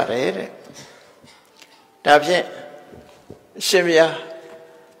လို့ရပါတယ်တဲ့ဒါဖြင့်ရှင်ဗျာ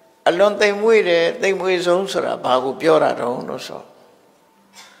အလွန်သိမ်မွေ့တယ်သိမ်မွေ့ဆုံးဆိုတာဘာကိုပြောတာတုံးလို့ဆို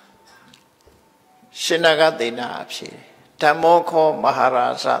ရှင်နာဂသေနာအဖြစ်ဓမ္မောခောမဟာရာ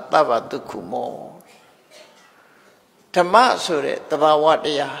ဇသဗ္ဗဒုက္ခမောဓမ္မဆိုတဲ့သဘာဝတ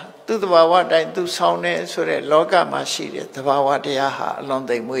ရားသူသဘာဝတိုင်းသူဆောင်နေဆိုတဲ့လောကမှာရှိတဲ့သဘာဝတရားဟာအလွန်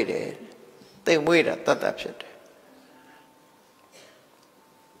သိမ်မွေ့တယ်သိမ်မွေ့တာတတ်တတ်ဖြစ်တယ်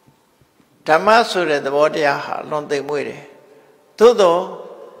ဓမ္မဆိုတဲ့သဘောတရားဟာအလွန်သိမ်မွေ့တယ်သို့သော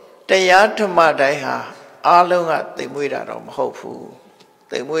တရားဓမ္မတိုင်းဟာအားလုံးကသိမ်မွေ့တာတော့မဟုတ်ဘူး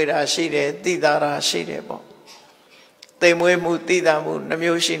သိမ်မွေ့တာရှိတယ်သိတာတာရှိတယ်ပေါ့သိမ်မွေ့မှုသိတာမှုနှ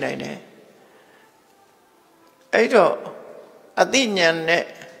မျိုးရှိနိုင်တယ်အဲ့တော့အသိဉာဏ်နဲ့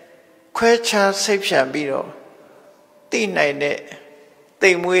ခွဲခြားစိတ်ဖြတ်ပြီးတော့သိနိုင်တဲ့သိ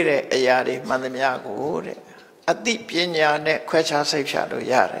မ်မွေ့တဲ့အရာတွေမှန်သမျှကိုတဲ့အသိပညာနဲ့ခွဲခြားစိတ်ဖြတ်လို့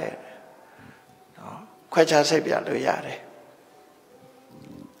ရတယ်နော်ခွဲခြားစိတ်ဖြတ်လို့ရတယ်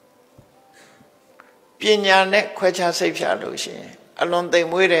ပညာနဲ့ခွဲခြားစိတ်ဖြတ်လို့ရှိရင်အလွန်သိမ်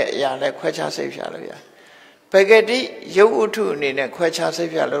မွေ့တဲ့အရာနဲ့ခွဲခြားစိတ်ဖြတ်လို့ရတယ်ဘဂတိရုပ်ဥထုအနေနဲ့ခွဲခြားစိတ်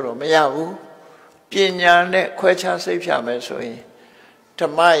ဖြတ်လို့တော့မရဘူးပညာနဲ့ခွဲခြားစိတ်ဖြတ်မယ်ဆိုရင်ဓ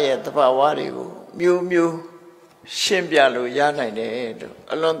မ္မရဲ့သဘာဝတွေကိုမျိုးမျိုးရှင်းပြလို့ရနိုင်တယ်လို့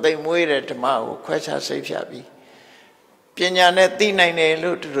အလွန်သိမ်မွေ့တဲ့ဓမ္မကိုခွဲခြားစိတ်ဖြတ်ပြီးပညာနဲ့သိနိုင်တယ်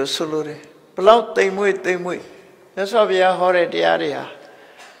လို့သူတို့ဆိုလိုတယ်ဘလောက်သိမ်မွေ့မြတ်စွာဘုရားဟောတဲ့တရားတွေဟာ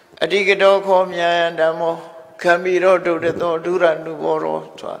အဓိကတောခောမြာယံဓမ္မောခံမီရောဒုဒတောဒုရနုဘောရော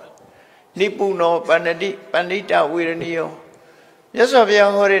ဆိုတာနိပုနောပန္နတိပန္နိတဝေရဏီယောမြတ်စွာဘု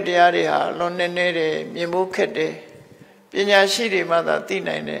ရားဟောတဲ့တရားတွေဟာအလွန်နည်းနည်းတယ်မြင်ဖို့ခက်တယ်ပညာရှိတွေမှသာသိ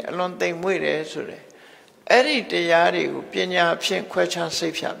နိုင်တယ်အလွန်သိမ်မွေ့တယ်ဆိုတယ်အဲ့ဒီတရားတွေကိုပညာဖြင့်ခွဲခြားစိ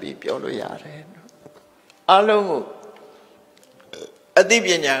တ်ဖြတ်ပြီးပြောလို့ရတယ်အလုံးကိုအသိပ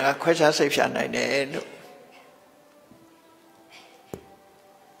ညာကခွဲခြားစိတ်ဖြတ်နိုင်တယ်လို့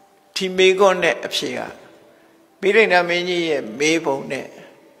ဒီမေခွန်းနဲ့အဖြေကမိရိဏမင်းကြီးရဲ့မေးပုံနဲ့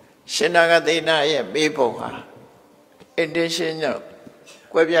ရှင်နာဂသေနာရဲ့မေးပုံဟာ intention ကြောင့်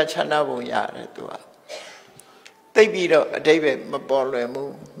ကွဲပြားခြားနားပုံရတယ်သူကသိပြီးတော့အတိတ်ပဲမပေါ်လွယ်မှု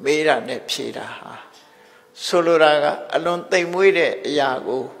မေးတာနဲ့ဖြေတာဟာဆိုလိုတာကအလွန်သိမ်မွေ့တဲ့အရာ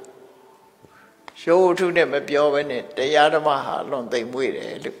ကိုရုပ်ဝတ္ထုနဲ့မပြောဘဲနဲ့တရားဓမ္မဟာအလွန်သိမ်မွေ့တ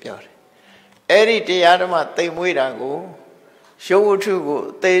ယ်လို့ပြောတယ်အဲ့ဒီတရားဓမ္မသိမ်မွေ့တာကိုရုပ်ဝတ္ထုကို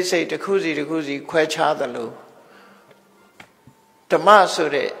အသေးစိတ်တစ်ခုစီခွဲခြားသလိုဓမ္မဆို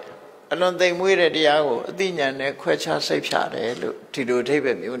တဲ့အလွန်သိမ်မွေ့တဲ့တရားကိုအသိဉာဏ်နဲ့ခွဲခြားစိတ်ဖြတ်တယ်လို့ဒီလိုအဓိပ္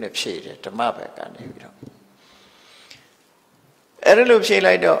ပာယ်မျိုးနဲ့ဖြေတယ်ဓမ္မဘက်ကနေပြီးတော့အဲ့ဒါလို့ဖြေ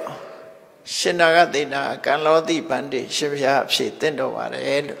လိုက်တော့ရှင်နာဂသေနာကံလောတိဗန္တိရှင်ဘုရားအဖြေတင့်တော်ပါတ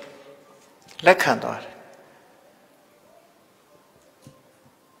ယ်လို့လက်ခံသွားတယ်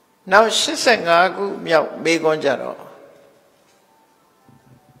နောက်85ခုမြောက်မေခွန်းကြတော့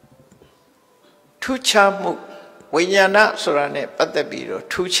ထူးခြားမှုဝိညာဏဆိုတာနဲ့ပတ်သက်ပြီးတော့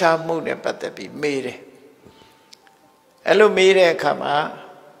ထူးခြားမှုနဲ့ပတ်သက်ပြီးမေးတယ်အဲ့လိုမေးတဲ့အခါမှာ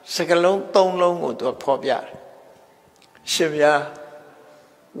စကလုံး3လုံးကိုသူဖော်ပြတယ်ရှင်ဗျာ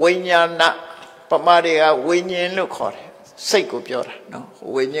ဝိညာဏပမာတွေကဝိညာဉ်လို့ခေါ်တယ်စိတ်ကိုပြောတာနော်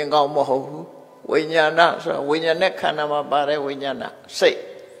ဝိညာဉ်ကောင်းမဟုတ်ဘူးဝိညာဏဆိုတာဝိညာဉ်နဲ့ခန္ဓာမှာပါတဲ့ဝိညာဏစိတ်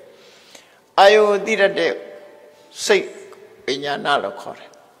အာယုတိရတဲ့စိတ်ပညာဏလို့ခေါ်တယ်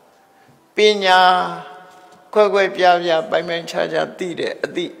ပညာခွဲခွဲပြားပြားပိုင်ပိုင်ခြားခြားသိတဲ့အ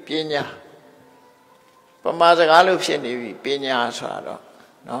သိပညာပမာစကားလို့ဖြစ်နေပြီပညာဆိုတာတော့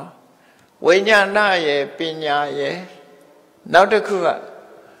နော်ဝိညာဏရဲ့ပညာရဲ့နောက်တစ်ခုက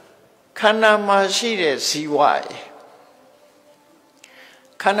ခန္ဓာမှာရှိတဲ့ဇီဝရဲ့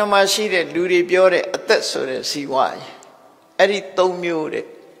ခန္ဓာမှာရှိတဲ့လူတွေပြောတဲ့အသက်ဆိုတဲ့ဇီဝရဲ့အဲ့ဒီ3မျိုးတဲ့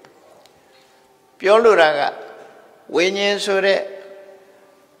ပြောလို့တာကဝိညာဉ်ဆိုတဲ့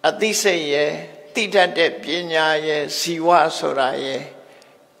အသိစိတ်ရဲ့တိတတ်တဲ့ပညာရဲ့ဇီဝဆိုတာရဲ့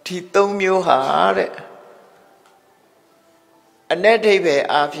ဒီ3မျိုးဟာတဲ့အ내ဒိဗ္ဗေ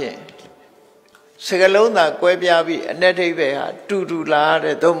အားဖြင့်စကလုံးသာကွဲပြားပြီးအ내ဒိဗ္ဗေဟာတူတူလား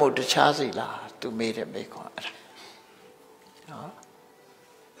တဲ့သို့မဟုတ်တခြားစီလားသူမေးတယ်မေးခွန်းအဲ့ဒါနော်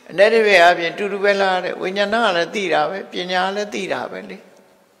အ내ဒိဗ္ဗေအားဖြင့်တူတူပဲလားတဲ့ဝိညာဏကလည်းသိတာပဲပညာလည်းသိတာပဲလေ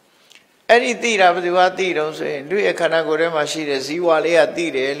အဲ့ဒီသိတာဘယ်သူကသိတော့ဆိုရင်လူရဲ့ခန္ဓာကိုယ်ထဲမှာရှိတဲ့ဇီဝလေးကသိ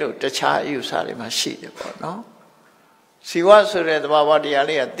တယ်လို့တခြားအယူဆတွေမှာရှိတယ်ပေါ့နော်ဇီဝဆိုတဲ့သဘာဝတရား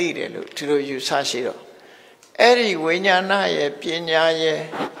လေးကသိတယ်လို့ဒီလိုယူဆရှိတော့အဲ့ဒီဝိညာဏရဲ့ပညာရဲ့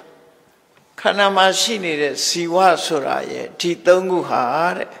ခန္ဓာမှာရှိနေတဲ့ဇီဝဆိုတာရဲ့ဒီ3ခုဟာ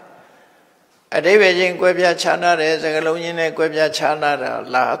တဲ့အဓိပ္ပာယ်ချင်းကွဲပြားခြားနားတဲ့စကားလုံးချင်းနဲ့ကွဲပြားခြားနားတာ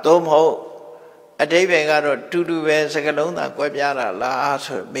လားသို့မဟုတ်အဓိပ္ပာယ်ကတော့တူတူပဲစကားလုံးသာကွဲပြားတာလား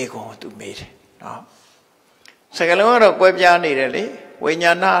ဆိုမေးခွန်းသူမေးတယ်နော်စကားလုံးကတော့ကွဲပြားနေတယ်လေဝိ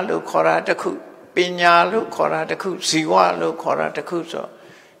ညာဏလို့ခေါ်တာတစ်ခုပညာလို့ခေါ်တာတစ်ခုဇီဝလို့ခေါ်တာတစ်ခုဆို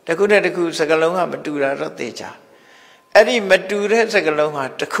တစ်ခုနဲ့တစ်ခုစကားလုံးကမတူတာတော့သိကြအဲ့ဒီမတူတဲ့စကားလုံးဟာ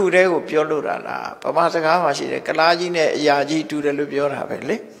တစ်ခုတည်းကိုပြောလို့တာလားဗမာစကားမှာရှိတယ်ကလားကြီးနဲ့အရာကြီးတူတယ်လို့ပြောတာပဲ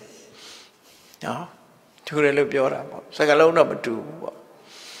လေနော်တူတယ်လို့ပြောတာပေါ့စကားလုံးတော့မတူဘူးပေါ့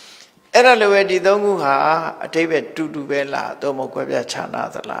အဲ့ဒါလိုပဲဒီ3ခုဟာအတိပ္ပယ်တူတူပဲလားသို့မဟုတ်ကွဲပြားခြားနာ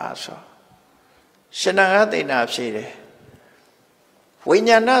သလားဆိုရှင်နာဂသိဏဖြေတယ်ဝိ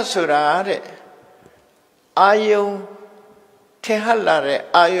ညာဏဆိုတာတဲ့အာယုံထင်ဟပ်လာတဲ့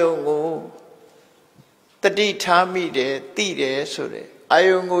အာယုံကိုတတိထားမိတယ်သိတယ်ဆိုတဲ့အာ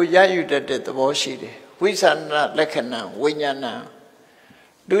ယုံကိုရယူတတ်တဲ့သဘောရှိတယ်ဝိသနာလက္ခဏာဝိညာဏ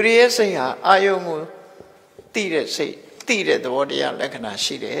လူရဲ့စိတ်ဟာအာယုံကိုသိတဲ့စိတ်သိတဲ့သဘောတရားလက္ခဏာ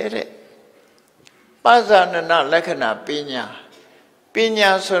ရှိတယ်တဲ့ပဇာနနလက္ခဏာပညာပညာ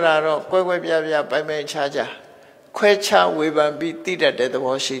ဆိုတာတော့ကွဲကွဲပြားပြားပိုင်ပိုင်ခြားခြားခွဲခြားဝေဖန်ပြီးသိတတ်တဲ့သ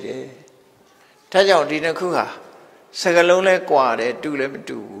ဘောရှိတယ်ဒါကြောင့်ဒီနှစ်ခုဟာစကလုံးလဲကွာတယ်တူလည်းမ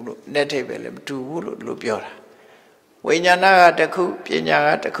တူဘူးလို့နဲ့ထိပ်ပဲလည်းမတူဘူးလို့ပြောတာဝိညာဏကတစ်ခုပညာက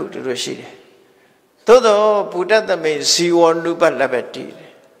တစ်ခုတို့ရှိတယ်သို့သောဘုဒ္ဓသမိဇီဝနုပလပ္ပတိ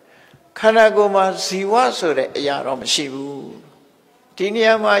ခန္ဓာကိုယ်မှာဇီဝဆိုတဲ့အရာတော့မရှိဘူးဒီနေ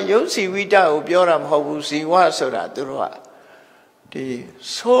ရာမှာယုတ်စီဝိတကိုပြောတာမဟုတ်ဘူးဇီဝဆိုတာသူတို့ကဒီ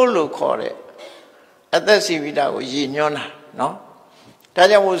ဆိုးလို့ခေါ်တဲ့အသက်စီဝိတကိုရည်ညွှန်းတာနော်ဒါ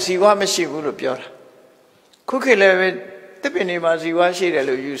ကြောင့်မို့ဇီဝမရှိဘူးလို့ပြောတာခုခေတ်လည်းပဲသစ်ပင်တွေမှာဇီဝရှိတယ်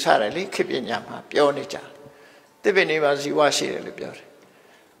လို့ယူဆတယ်လေခေတ်ပညာမှာပြောနေကြသစ်ပင်တွေမှာဇီဝရှိတယ်လို့ပြောတယ်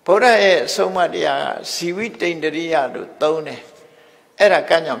ဗုဒ္ဓရဲ့အဆုံးအမတရားကဇီဝိတ္တရိယလို့သုံးတယ်အဲ့ဒါ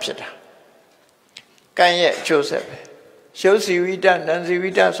ကံကြောင့်ဖြစ်တာကံရဲ့အကျိုးဆက်ပဲရုပ်ဇီဝိတနံဇီဝိ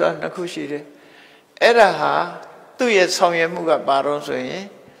တဆိုတာနှစ်ခုရှိတယ်အဲ့ဒါဟာသူ့ရဲ့ဆောင်ရွက်မှုကဘာလို့ဆိုရင်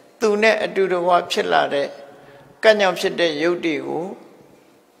သူနဲ့အတူတကွာဖြစ်လာတဲ့ကံကြောင့်ဖြစ်တဲ့ယုတ်တွေကို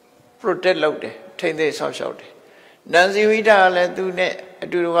protect လုပ်တယ်ထိမ့်သိမ်းဆောက်ရှောက်တယ်နံဇီဝိတကလည်းသူနဲ့အ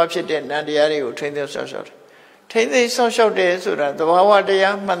တူတကွာဖြစ်တဲ့နံတရားတွေကိုထိမ့်သိမ်းဆောက်ရှောက်တယ်ထိမ့်သိမ်းဆောက်ရှောက်တယ်ဆိုတာသဘာဝတ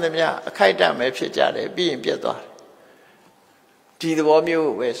ရားမှန်သမျှအခိုက်အတန့်ပဲဖြစ်ကြတယ်ပြီးရင်ပြတ်သွားတယ်ဒီသဘော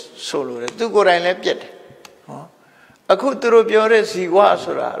မျိုးပဲဆိုလို့တယ်သူကိုယ်တိုင်လည်းပြတ်တယ်ဟောအခုသူတို့ပြောတဲ့ဇီဝ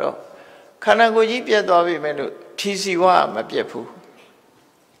ဆိုတာတော့ခန္ဓာကိုယ်ကြီးပြတ်သွားပြီမဲ့လို့ဒီဇီဝမပြတ်ဘူး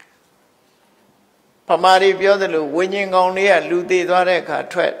ပမာရီပြောတယ်လို့ဝိညာဉ်ကောင်လေးကလူသေးသွားတဲ့အခါ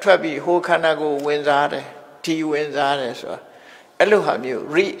ထွက်ပြီးဟိုခန္ဓာကိုယ်ဝင်စားတယ်ဒီဝင်စားတယ်ဆိုတာအဲ့လိုဟာမျိုး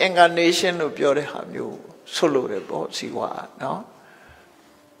reincarnation လို့ပြောတဲ့ဟာမျိုးဆိုလို့တယ်ပေါ့ဇီဝနော်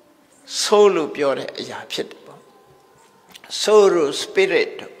ဆိုလို့ပြောတဲ့အရာဖြစ်တယ်ပေါ့ soul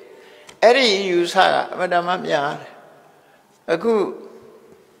spirit အဲ့ဒီယူဆကအမှန်တမ်းများတယ်အခု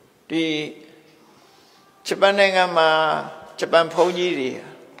ဒီဂျပန်နိုင်ငံမှာဂျပန်ဘုန်းကြီးတွေ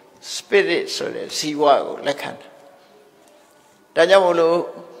spirit ဆိုတဲ့ဇီဝကိုလက်ခံတယ်ဒါကြောင့်မို့လို့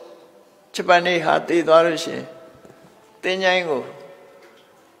ဂျပန်နေဟာတည်သွားလို့ရှိရင်သင်္ချိုင်းကို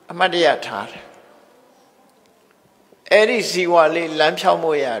အမတ်တရထားတယ်အဲ့ဒီဇီဝလေးလမ်းဖြောင်း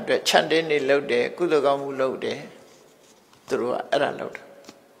မှုရအတွက်ခြံတင်းနေလုပ်တယ်ကုသကောင်းမှုလုပ်တယ်သူတို့ကအဲ့ဒါလုပ်တယ်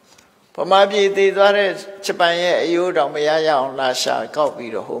ဗမာပြည်တည်သွားတဲ့ဂျပန်ရဲ့အယိုးတောင်မရရအောင်လာရှာကောက်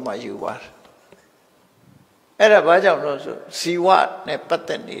ပြီးတော့ဟိုမှာယူသွားတယ်အဲ့ဒါဘာကြောင့်လို့ဆိုဇီဝနဲ့ပတ်သ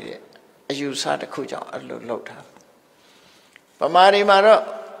က်နေတဲ့အယူဆတစ်ခုကြောင့်အဲ့လိုလုပ်တာဗမာတွေမှာတော့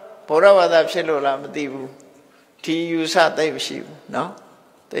ဗုဒ္ဓဘာသာဖြစ်လို့လားမသိဘူးဒီယူဆသိမရှိဘူးเนาะ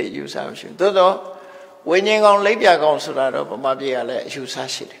သိယူဆမရှိဘူးသို့တော့ဝိညာဉ်ကောင်လိပ်ပြကောင်ဆိုတာတော့ဗမာပြည်ကလည်းအယူဆ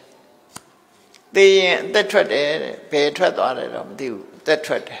ရှိတယ်သိရင်အသက်ထွက်တယ်တဲ့ဘယ်ထွက်သွားတယ်တော့မသိဘူးအသက်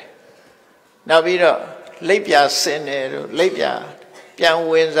ထွက်တယ်နောက်ပြီးတော့လိပ်ပြဆင်းတယ်တို့လိပ်ပြပြန်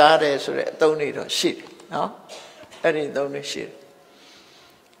ဝင်စားတယ်ဆိုတဲ့အသုံးတွေတော့ရှိတယ်နော်အဲ့ဒီအသုံးတွေရှိတယ်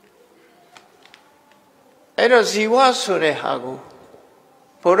အဲ့တော့ဇီဝဆိုတဲ့ဟာကို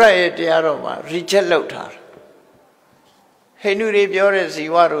ဘုရားရဲ့တရားတော်မှာ reject လုပ်ထားတယ်ဟိန္ဒူတွေပြောတဲ့ဇီ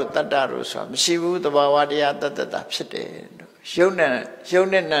ဝတို့တတ္တတို့ဆိုတာမရှိဘူးသဘာဝတရားတတ္တတာဖြစ်တယ်ရုပ်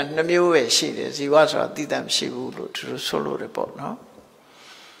နဲ့နာနှမျိုးပဲရှိတယ်ဇီဝဆိုတာသိတတ်မရှိဘူးလို့သူတို့ဆိုလို့ရပေါ့နော်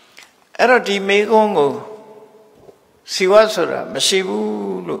အဲ့တော့ဒီမေကုန်းကိုဇီဝဆိုတာမရှိ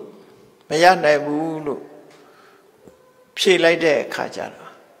ဘူးလို့မရနိုင်ဘူးလို့ဖြေလိုက်တဲ့အခါကျ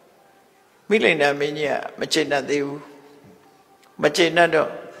တော့မိလိန်နာမင်းကြီးကမကျေနပ်သေးဘူးမကျေနပ်တော့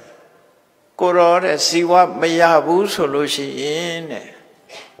ကိုရောတဲ့ဇီဝမရဘူးဆိုလို့ရှိရင်တဲ့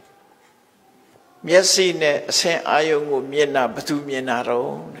မျက်စိနဲ့အဆင်းအာယုံကိုမြင်တာဘယ်သူမြင်တာ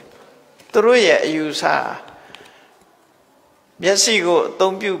တော့တဲ့သူတို့ရဲ့အယူဆမျက်စိကိုအ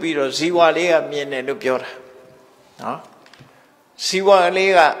သုံးပြုပြီးတော့ဇီဝလေးကမြင်တယ်လို့ပြောတာနော်ဇီဝ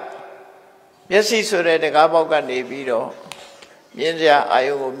လေးကမျက်စိဆိုတဲ့တကားပေါက်ကနေပြီးတော့မြင်စရာအာ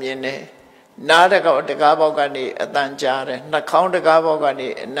ယုံကိုမြင်တယ်နားတကားပေါက်ကနေအတန်ကြားတယ်နှာခေါင်းတကားပေါက်ကနေ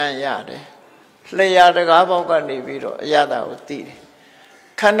အနံ့ရတယ်လျှာတကားပေါက်ကနေပြီးတော့အရသာကိုသိတယ်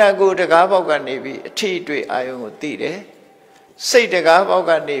ခန္ဓာကိုယ်တကားပေါက်ကနေပြီးအထီးအတွေ့အာယုံကိုသိတယ်စိတ်တကားပေါက်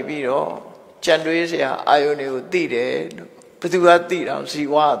ကနေပြီးတော့ကြံတွေးစရာအာယုံတွေကိုသိတယ်လို့ဘသူကသိတာဇီ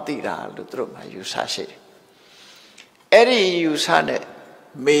ဝကသိတာလို့သူတို့မှယူဆရှိတယ်အဲ့ဒီယူဆနဲ့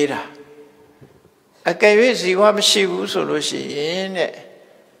မေးတာအကယ်၍ဇီဝမရှိဘူးဆိုလို့ရှိရင်တဲ့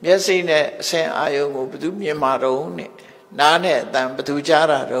မျက်စိနဲ့အဆင်းအာယုံကိုဘသူမြင်မှာတော့နဲ့နားနဲ့အတန်ဘသူကြား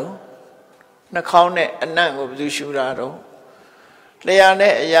တာတော့နှာခေါင်းနဲ့အနံ့ကိုဘသူရှူတာတော့လျှာ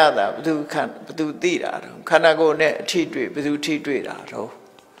နဲ့အရသာဘသူသိတာတော့ခန္ဓာကိုယ်နဲ့အထီးတွေ့ဘသူထီးတွေ့တာတော့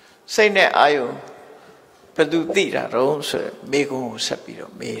စိတ်နဲ့အာယုံဘသူသိတာတော့ဆိုမိကုံကိုဆက်ပြီး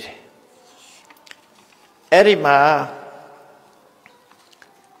တော့မေးတယ်အဲ့ဒီမှာ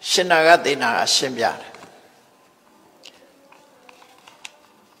ရှင်နာဂသေနာကရှင်းပြတယ်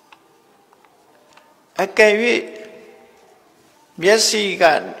အကယ်၍မျက်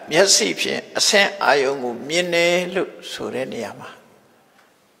စိဖြင့်အဆင်းအာယုံကိုမြင်တယ်လို့ဆိုတဲ့နေရာမှာ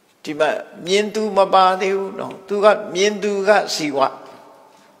ဒီမှာမြင်သူမပါသေးဘူးနော်သူကမြင်သူကဇီဝ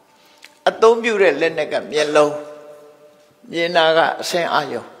အသုံးပြုတဲ့လက်နဲ့ကမျက်လုံးမြင်တာကအဆင်းအာ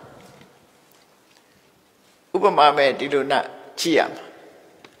ယုံဥပမာမဲ့ဒီလိုနဲ့ကြည့်ရမှာ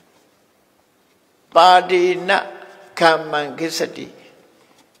ပါတိနကမ္မံကိစ္စတိ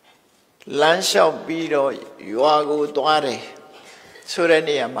လမ်းလျှောက်ပြီးတော့ရွာကိုသွားတယ်ဆိုတဲ့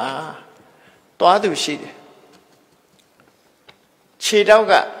နေရာမှာသွားသူရှိတယ်ခြေထောက်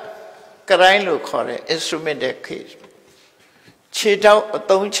ကကရိုင်းလို့ခေါ်တဲ့ instrument တဲ့ခေတ်ခြေထောက်အ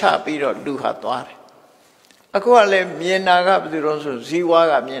သုံးချပြီးတော့လူဟာသွားတယ်အခုကလည်းမြင်တာကဘယ်သူတော့ဆိုဇီဝ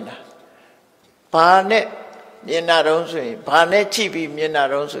ကမြင်တာဘာနဲ့မြင်တာတော့ဆိုရင်ဘာနဲ့ကြည့်ပြီးမြင်တာ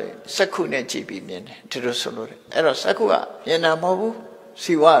တော့ဆိုရင်စက္ခုနဲ့ကြည့်ပြီးမြင်တယ်ဒီလိုဆိုလို့တယ်အဲ့တော့စက္ခုကမြင်တာမဟုတ်ဘူး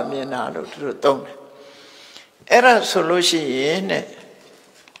ဇီဝကမြင်တာလို့သူတို့သုံးတယ်အဲ့ဒါဆိုလို့ရှိရင်တဲ့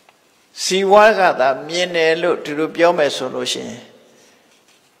ဇီဝကသာမြင်တယ်လို့သူတို့ပြောမယ်ဆိုလို့ရှိရင်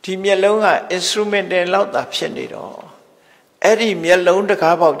ဒီမျက်လုံးက instrumental လောက်သာဖြစ်နေတော့အဲ့ဒီမျက်လုံးတ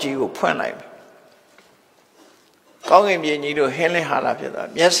ကားပေါက်ကြီးကိုဖွင့်လိုက်မယ်ကောင်းကင်မြေကြီးတို့ဟင်းလင်းဟာလာဖြစ်သွား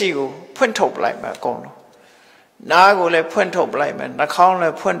မျက်စိကိုဖွင့်ထုတ်ပလိုက်မယ်အကုန်လုံးနားကိုလည်းဖွင့်ထုတ်ပလိုက်မယ်နှာခေါင်းလ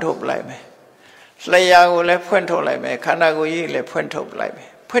ည်းဖွင့်ထုတ်ပလိုက်မယ်လျှာကိုလည်းဖွင့်ထုတ်လိုက်မယ်ခန္ဓာကိုယ်ကြီးလည်းဖွင့်ထုတ်ပလိုက်မယ်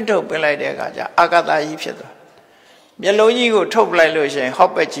ဖွင့်ထုတ်ပလိုက်တဲ့အခါကျအာဂတကြီးဖြစ်သွားမျက်လုံးကြီးကိုထုတ်ပလိုက်လို့ရှိရင်ဟော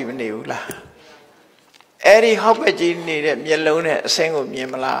က်ပက်ကြီးမနေဘူးလားအဲ့ဒီဟောက်ပက်ကြီးနေတဲ့မျက်လုံးနဲ့အဆင်းကိုမြင်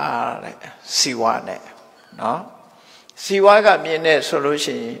မလားတဲ့စီဝါနဲ့နော်စီဝါကမြင်တဲ့ဆိုလို့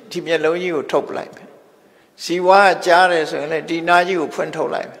ရှိရင်ဒီမျက်လုံးကြီးကိုထုတ်ပလိုက်မယ်စီဝါကကြားတယ်ဆိုရင်လည်းဒီနားကြီးကိုဖွင့်ထု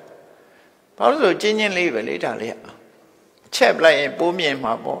တ်လိုက်မယ်ဘာလို့ဆိုချင်းချင်းလေးပဲလေဒါလေးချက်ပလိုက်ရင်ပိုးမြင်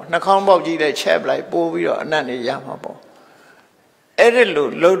မှာပေါ့နှာခေါင်းပေါက်ကြီးလည်းချက်ပလိုက်ပိုးပြီးတော့အနံ့နေရမှာပေါ့ အဲ့ဒီလို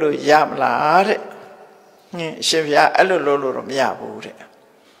လှုပ်လို့ရမလားတဲ့ရှင်ဘုရားအဲ့လိုလှုပ်လို့တော့မရဘူးတဲ့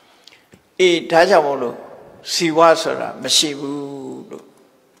အေးဒါကြောင့်မို့လို့စီဝါဆိုတာမရှိဘူးလို့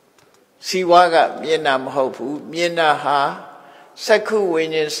စီဝါကမြင်တာမဟုတ်ဘူးမြင်တာဟာစက္ခုဝိ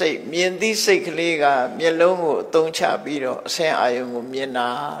ညာဉ်စိတ်မြင်သည့်စိတ်ကလေးကမျက်လုံးကိုအသုံးချပြီးတော့အဆင်းအာယုံကိုမြင်တာ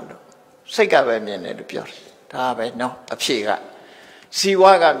လို့စိတ်ကပဲမြင်တယ်လို့ပြောတယ်ဒါပဲနော်အဖြေကစီ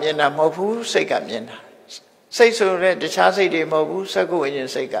ဝါကမြင်တာမဟုတ်ဘူးစိတ်ကမြင်တာစိတ်ဆိုတဲ့တခြားစိတ်တွေမဟုတ်ဘူးစက္ခုဝိညာ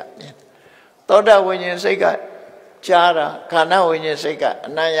ဉ်စိတ်ကမြင်သောတာဝိညာဉ်စိတ်ကကြားတာခန္ဓာဝိညာဉ်စိတ်ကအ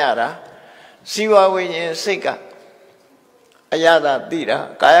နံ့ရတာစီဝါဝိညာဉ်စိတ်ကအရသာသိတာ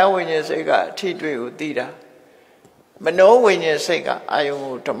ကာယဝိညာဉ်စိတ်ကအထိတွေ့ကိုသိတာမနောဝိညာဉ်စိတ်ကအာယုံ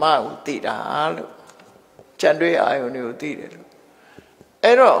ကိုဓမ္မကိုသိတာလို့ကြံတွေးအာယုံတွေကိုသိတယ်လို့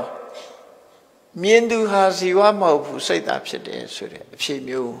အဲ့တော့မြင်သူဟာဇီဝမဟုတ်ဘူးစိတ်သာဖြစ်တယ်ဆိုတဲ့အဖြေ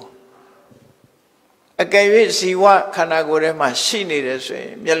မျိုးအကယ်၍ဇီဝခန္ဓာကိုယ်ထဲမှာရှိနေတယ်ဆိုရ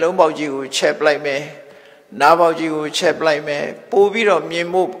င်မျက်လုံးပေါက်ကြီးကိုချက်ပလိုက်မယ်နားပေါက်ကြီးကိုချက်ပလိုက်မယ်ပို့ပြီးတော့မြင်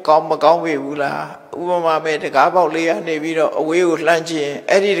ဖို့ကောင်းမကောင်းပြီဘူးလားဥပမာမဲ့တကားပေါက်လေးကနေပြီးတော့အဝေးကိုလှမ်းကြည့်ရင်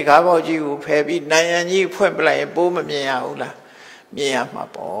အဲ့ဒီတကားပေါက်ကြီးကိုဖယ်ပြီးနိုင်ရန်ကြီးဖွင့်ပလိုက်ရင်ပိုးမမြင်ရဘူးလားမြင်ရမှာ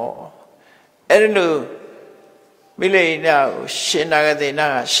ပေါ့အဲ့ဒီလိုမိလိန်နာကိုရှင်နာဂတိနာ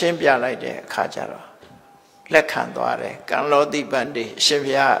ကရှင်းပြလိုက်တဲ့အခါကျတော့လက်ခံသွားတယ်ကံလောတိပန္တိအရှင်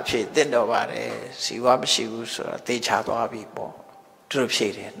ဘုရားအဖြစ်တင့်တော်ပါတယ်ဇီဝမရှိဘူးဆိုတော့သေချာသွားပြီပေါ့သူတို့ဖြေ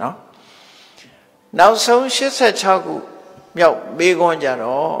တယ်နော်နောက်ဆုံး86ခုမြောက်မေးခွန်းကြ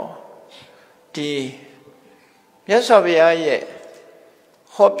တော့ဒီမြတ်စွာဘုရားရဲ့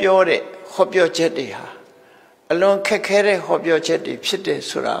ဟောပြောချက်တွေဟာအလွန်ခက်ခဲတဲ့ဟောပြောချက်တွေဖြစ်တယ်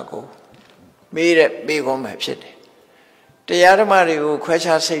ဆိုတာကိုမေးတဲ့မေးခွန်းပဲဖြစ်တယ်တရားဓမ္မတွေကိုခွဲ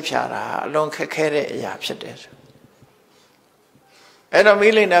ခြားစိတ်ဖြာတာအလွန်ခက်ခဲတဲ့အရာဖြစ်တယ်ဆိုအဲ့တော့မိ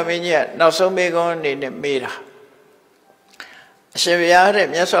လိန်နာမင်းကြီးကနောက်ဆုံးမေးခွန်းအနေနဲ့မေးတာအရှင်ဘုရားတဲ့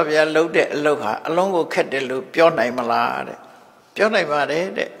မြတ်စွာဘုရားလှုပ်တဲ့အလုပ်ဟာအလုံးကိုခက်တယ်လို့ပြောနိုင်မလားတဲ့ပြောနိုင်ပါတယ်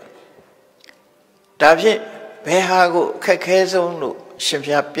တဲ့ဒါဖြင့်ဘယ်ဟာကိုအခက်ခဲဆုံးလို့ရှင်ဘု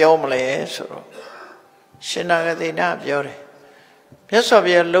ရားပြောမလဲဆိုတော့ရှင်နာဂတိနာပြောတယ်မြတ်စွာ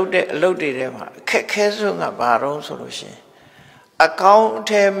ဘုရားလှုပ်တဲ့အလုပ်တွေထဲမှာအခက်ခဲဆုံးကဘာတော့ဆိုလို့ရှိရင်အကောင်းအ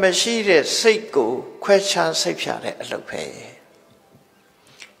ထည်မရှိတဲ့စိတ်ကိုခွဲခြားစိတ်ဖြာတဲ့အလုပ်ပဲ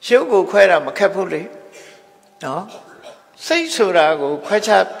ရုပ်ကိုခွဲတာမခက်ဘူးလေနော်စိတ်ဆိုတာကိုခွဲ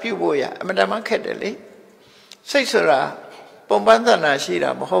ခြားပြုဖို့ရအမှန်တမ်းခက်တယ်လေစိတ်ဆိုတာပုံပန်းသဏ္ဍာန်ရှိတာ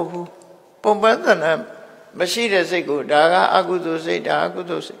မဟုတ်ဘူးပုံပန်းသဏ္ဍာန်မရှိတဲ့စိတ်ကိုဒါကအကုသိုလ်စိတ်ဒါအကု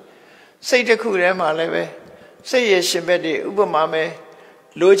သိုလ်စိတ်တစ်ခုထဲမှာလည်းပဲစိတ်ရဲ့ရှင်ဘက်တွေဥပမာမဲ့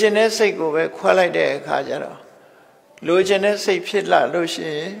လိုချင်တဲ့စိတ်ကိုပဲခွဲလိုက်တဲ့အခါကျတော့လိုချင်တဲ့စိတ်ဖြစ်လာလို့ရှိ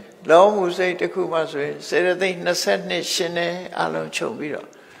ရင်လောမှုစိတ်တစ်ခုမှဆိုရင်စေတသိက်22ရှင်နဲ့အလုံးခြုံပြီးတော့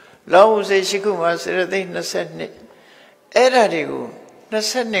လောမှုစိတ်ရှိခုမှစေတသိက်22အဲ့ဓာတွေကို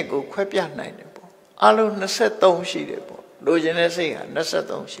22ကိုခွဲပြနိုင်တယ်ပေါ့အလုံး23ရှိတယ်ပေါ့လိုချင်တဲ့စိတ်က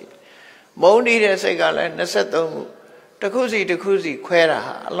23ရှိတယ်မုန်းနေတဲ့စိတ်ကလည်း23ခုတစ်ခုစီတစ်ခုစီခွဲတာ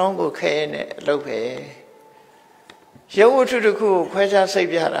ဟာအလုံးကိုခဲနေအလုပ်ပဲရုပ်ဝတ္ထုတစ်ခုကိုခွဲခြားစိတ်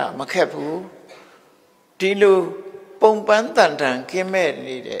ပြတာမခက်ဘူးဒီလိုပုံပန်းတန်တန်ကင်းမဲ့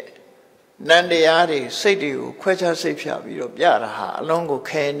နေတဲ့နန္တရားတွေစိတ်တွေကိုခွဲခြားစိတ်ဖြာပြီးတော့ပြတာဟာအလုံးကို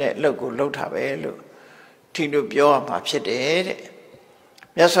ခဲနေအလုပ်ကိုလုပ်တာပဲလို့ဒီလိုပြောရမှာဖြစ်တယ်တဲ့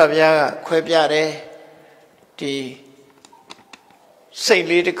မြတ်စွာဘုရားကခွဲပြတယ်ဒီစိတ်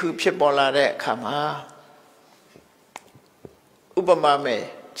လေးတစ်ခုဖြစ်ပေါ်လာတဲ့အခါမှာဥပမာမဲ့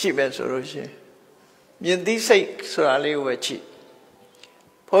ကြည့်မယ်ဆိုလို့ရှိရင်မြင်သိစိတ်ဆိုတာလေးကိုပဲကြည့်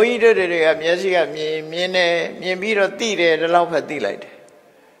ဘုန်းကြီးတို့တွေကမျက်စိကမြင်တယ်မြင်ပြီးတော့သိတယ်ဒီလောက်ပဲသိလိုက်တယ်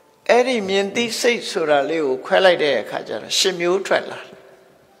အဲ့ဒီမြင်သိစိတ်ဆိုတာလေးကိုခွဲလိုက်တဲ့အခါကျတော့10မျိုးထွက်လာ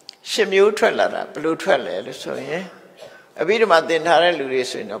10မျိုးထွက်လာတာဘယ်လိုထွက်လဲလို့ဆိုရင်အဘိဓမ္မာသင်ထားတဲ့လူတွေ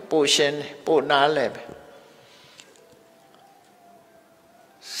ဆိုရင်တော့ပိုရှင်းတယ်ပိုနားလဲပဲ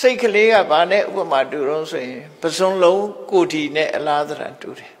စိတ်ကလေးကဘာနဲ့ဥပမာတူတော့ဆိုရင်ပစွန်လုံးကိုဒီနဲ့အလားသဏ္ဍာန်တူ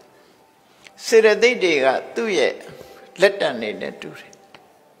တယ်စေတသိက်တွေကသူ့ရဲ့လက်တံနေနဲ့တူတယ်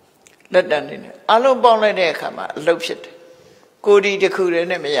လက်တံနေနဲ့အလုံးပေါင်းလိုက်တဲ့အခါမှာအလုပ်ဖြစ်တယ်ကိုဒီတစ်ခုတည်း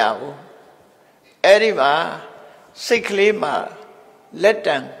နဲ့မရဘူးအဲ့ဒီမှာစိတ်ကလေးမှာလက်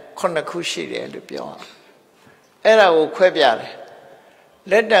တံ9ခုရှိတယ်လို့ပြောအောင်အဲ့ဒါကိုခွဲပြတယ်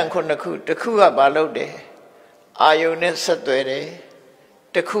လက်တံ9ခုတစ်ခုကဘာလုပ်တယ်အာယုန်နဲ့ဆက်သွယ်တယ်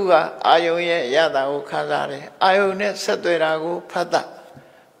တစ်ခုကအာယုန်ရဲ့အရသာကိုခံစားတယ်အာယုန်နဲ့ဆက်သွယ်တာကိုဖတ်တာ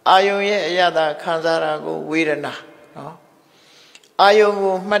အာယုန်ရဲ့အရသာခံစားတာကိုဝေဒနာနော်အာယုန်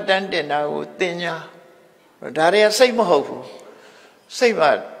ကိုမှတ်တမ်းတင်တာကိုသင်ညာဒါတွေကစိတ်မဟုတ်ဘူးစိတ်မှာ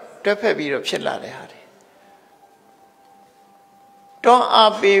တွဲဖက်ပြီးတော့ဖြစ်လာတဲ့ဟာတွေတွန်း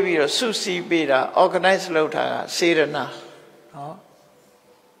အားပေးပြီးတော့စုစည်းပေးတာ organize လုပ်တာကစေရနာနော်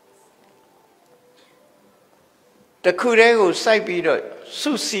The Kurego Saipido,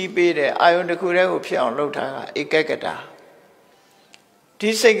 Susi Bede, Ion the Kurego Pion Lota, Ekagata.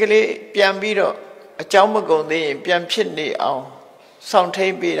 Disegale, Piambido, a Jamagon, the Piam Chitney, Sound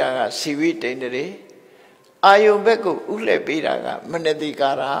Tape Bida, Siwit in the day. Ayo Beko, Ule Bida,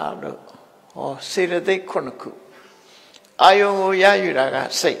 Manedicara, or Sida de Konaku. Ayo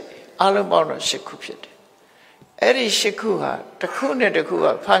Yayuraga, say, Alabama Shikupit. Eri Shikuha, the Kuna de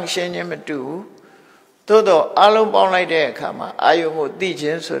Kua, function Yamadu. Todo alumni like that come. Ayo mo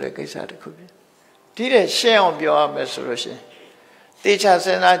dijen so the case at the could be. Did a share of your resolution? Teach us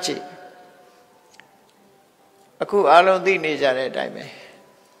an archie. A coup alone the nature at time.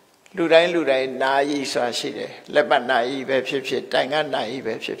 Ludai, naive, so she de. Leban naive, ship, tanga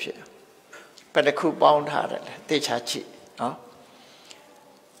naive, ship. But the coup bound hard. Teach her cheat. No?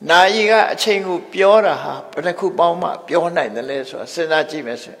 Naiga a chain of pure, but the coup bound pure night the less or Senachi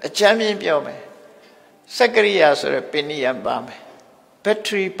message. A champion pure me. Sakarias or a penny and balm,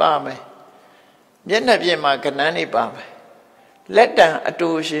 Petri balm, Yenabima canani balm. Let down a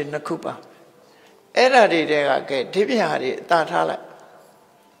douche in the cooper. Era de get Tibiari, that hala.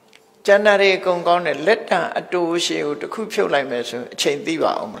 Janare gongone, let down a douche to coop like measure, chain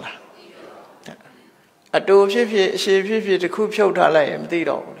diva omla. A douche, she the coop showed hala and did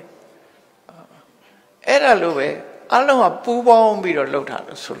only. Era lube, alone a poo bomb be the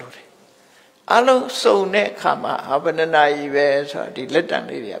load solo. Alo so ne kama habana naive so di letan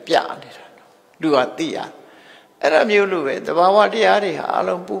li pyaနေတာလူကသိရအဲ့ဒါမျိုးလိုပဲသဘာဝတရားတွေဟာအ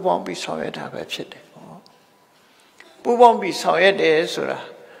လုံးပူပေါင်းပြီးဆောင်ရွက်တာပဲဖြစ်တယ်ပူပေါင်းပြီးဆောင်ရွက်တယ်ဆိုတာ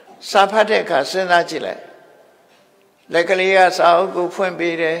စာဖတ်တဲ့အခါစဉ်းစားကြည့်လိုက်လက်ကလေးကစာအုပ်ကိုဖွင့်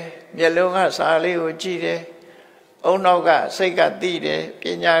ပေးတယ်မျက်လုံးကစာလေးကိုကြည့်တယ်အုံနောက်ကစိတ်ကသိတယ်ပ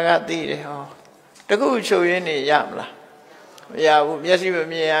ညာကသိတယ်ဟောတခုချုပ်ရင်းနေရမလားမရဘူးမျက်စိမ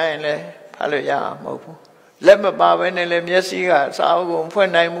မြင်ရရင်လည်းHallelujah, Mopu. Let me bow in the Messiah, Sao,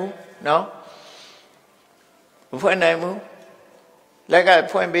 when I move, no? When I move, like I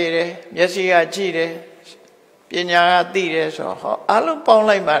point be there, Messiah Gide, Pinya Dides, or Alum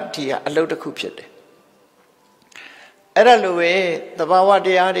Ponlai Matia, a load of coopshit. Eraluwe, the Bawa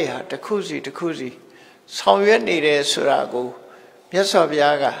de Adia, the Kuzi, some yet needed Surago,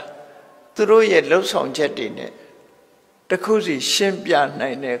 Yasaviaga, through yet low song jet in it. The Kuzi Shimpian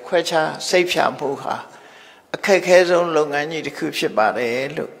nine, Quecha, safe shampoo, a cake has on long and need to coop ship by the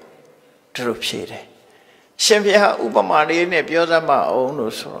look. Droop shade. Shimpia Ubamari Nebiozama own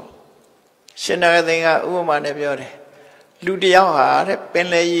so. Shinaga Uman Nebiode. Ludiaha,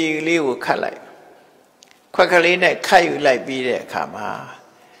 Penlay Liu Kalai. Quackalina Kayu like be there, Kama.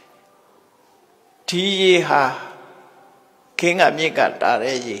 Tea ha King Amiga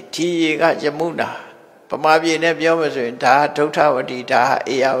Dareji, Tea got Jamuna. Pamabi Nebiomas, Da, Totawadi, Da,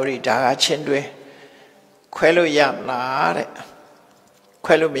 Eauri, Da, Chindwe, Quello Yam Lare,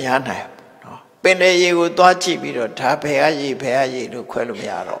 Quello Miana. Pene ye would dodgy bit of Tapeayi, Peayi, to Quello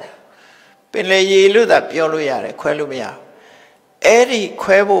Miaro. Pene ye look up Yoloyare, Quello Mia. Eri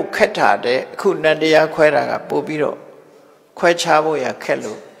Quevo Catade, Kunadia Queraga, Bobiro, Quechavoya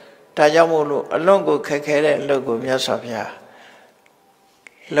Kello, Tayamolo, Alongo Kekere, Logo Miasavia.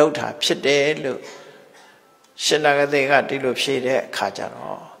 Lota, Pide, look. Shinaga they got the loop shade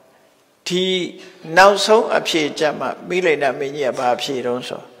Kajano. Tea now so a pie jama, Milena Minia Babshi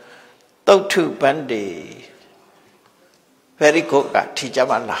also. Though two bandy. Very good at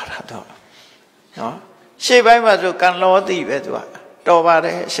Tijama Lara. No? She by Mazu can lord the Vedua.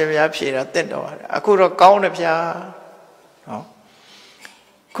 Dovare, Shemia Pira, Tendo. I could have gone up ya. No?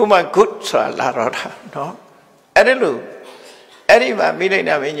 Kuma good so Lara. No? Edilu. Ediva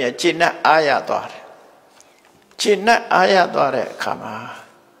Milena Minia, China Ayador. China Ayadore Kama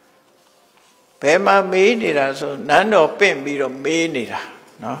Pema Menira, so none of Pembiro Menira,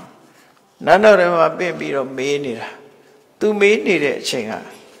 no? None of them are Pembiro Menira. Two Menira Chinga,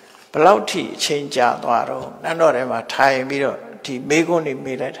 Plauti, change out, none of them are Thai Miro, T. Megoni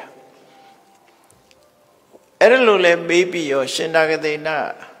Milet. Erelule maybe your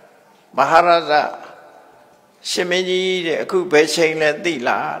Shinagadena Maharaja Shemini, the Coupe chain and the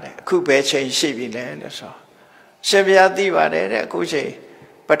lad, Coupe chain shipping land, so. Shevia diva de Kuche,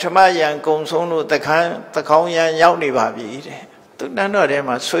 Patamayan Consono, the Konyan Yauni Babi. None of them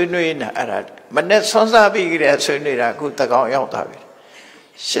are Sunuin Arad. But that Sonsa big at Sunira, good the Goyautabi.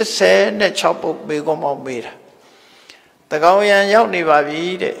 She said, the chop of Bigomo made. The Goyan Yauni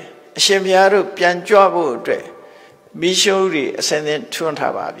Babi, Shemiaru Pianjoabo, Mishori ascended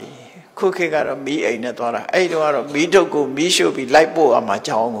Tuntababi. Cooking out of me, ain't a daughter. I don't me to go, Misho be like Bo on my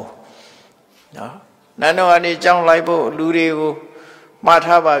jongo. No? Nano ani John Libo, Lurio,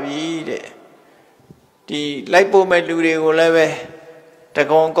 Matababi, ဒီလိုက်ပို့မဲ့လူတွေကိုလည်းပဲတ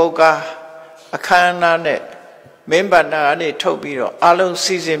ကုံကုတ်ကားအခမ်းအနားနဲ့မင်းဘာနာကနေထုတ်ပြီးတော့အလုံး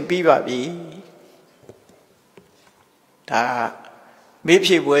စီစဉ်ပြီးပါပြီဒါမိ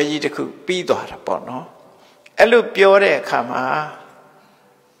ဖြေပွဲကြီးတစ်ခုပြီးသွားတာပေါ့နော်အဲ့လိုပြောတဲ့အခါမှာ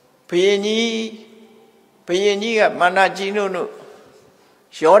ဘုရင်ကြီးကမာနကြီးတို့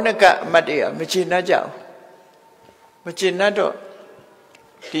ယောနကအမတ်တွေကမကျေနပ်ကြဘူးမကျေနပ်တော့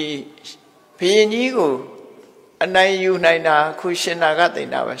ဒီဘုရင်ကြီးကိုအနိုင်ယူနိုင်တာခုရှင်နာဂသိ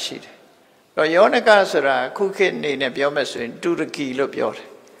ဏပဲရှိတယ်တော့ယောနကဆိုတာခုခေတ်နေနဲ့ပြောမယ်ဆိုရင်တူရကီလို့ပြောတယ်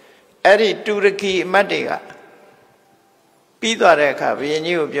အဲ့ဒီတူရကီအမတ်တွေကပြီးသွားတဲ့အခါဘုရင်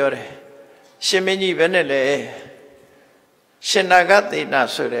ကြီးကိုပြောတယ်ရှင်မင်းကြီးဘယ်နဲ့လဲရှင်နာဂသိဏ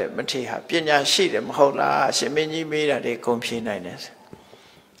ဆိုတဲ့မထေရဟာပညာရှိတယ်မဟုတ်လားရှင်မင်းကြီးမေးတာတွေကုန်ဖြေနိုင်တယ်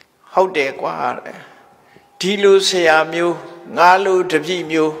ဟုတ်တယ်ကွာဒီလိုဆရာမျိုးငါလိုတပည့်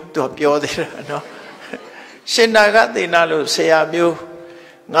မျိုးသူပြောသေးတယ်နော်ရှင်နာဂသိဏလို့ဆရာမျိုး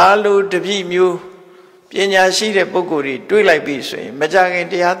ငါလိုတပည့်မျိုးပညာရှိတဲ့ပုဂ္ဂိုလ်တွေတွေးလိုက်ပြီဆိုရင်မကြခင်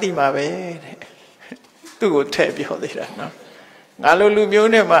တရားသိမှာပဲတဲ့သူ့ကိုထည့်ပြောသေးတာနော်ငါလိုလူမျိုး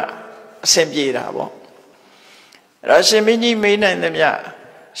နဲ့မှအဆင်ပြေတာပေါ့အဲ့တော့ရှင်မင်းကြီးမေးနိုင်သမျှ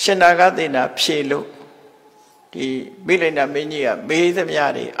ရှင်နာဂသိဏဖြေလို့ဒီမိလိန်နာမင်းကြီးကမေးသမျှ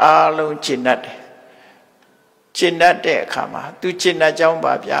တွေအားလုံးကျင့်တတ်တယ်ကျင့်တတ်တဲ့အခါမှာသူကျင့်တတ်ကြောင်း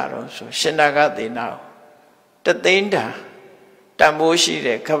ပါပြတော့ဆိုရှင်နာဂသိဏကိုတသိန်းတန်တန်ဖိုးရှိ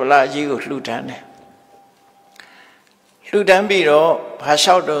တဲ့ကပ္ပလကြီးကိုလှူဒန်းတယ်လှူဒန်းပြီးတော့ဘာ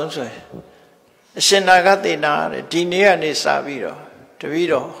လျှောက်တုံးဆိုရင်အရှင်နာဂသိဏတဲ့ဒီနေ့ကနေစပြီးတော့တပည့်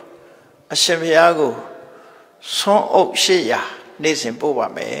တော်အရှင်ဘုရားကိုဆွမ်းအုပ်800နေ့စဉ်ပို့ပါ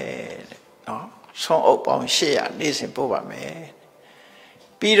မယ်တဲ့နော်ဆွမ်းအုပ်ပေါင်း800နေ့စဉ်ပို့ပါမယ်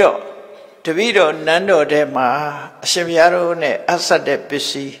ပြီးတော့တပည့်တော်နန်းတော်ထဲမှာအရှင်ဘုရားတို့နဲ့အဆက်တဲ့ပစ္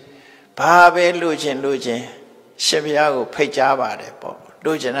စည်းဘာပဲလိုချင်ရှင်ဘုရားကိုဖိတ်ကြားပါတယ်ပေါ့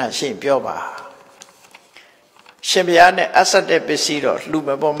လိုချင်တာရှင်းပြောပါရှင်ဘုရားနဲ့အဆက်တဲ့ပစ္စည်းတော့လှူမ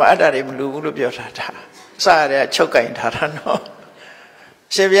ပေါ်မှာအဲ့ဒါတွေမလှူဘူးလို့ပြောထားတာအစရတဲ့ချုပ်ကင်ထားတာနော်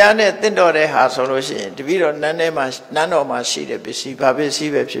ရှင်ဘုရားနဲ့တင့်တော်တဲ့ဟာဆိုလို့ရှိရင်တပည့်တော်နန်းတော်မှာရှိတဲ့ပစ္စည်းဘာပစ္စ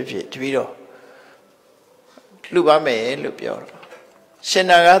ည်းပဲဖြစ်ဖြစ်တပည့်တော်လှူပါမယ်လို့ပြောတော့ရှင်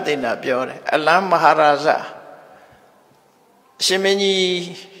နာဂသိဏပြောတယ်အလံမဟာရာဇအရှင်မင်းကြီး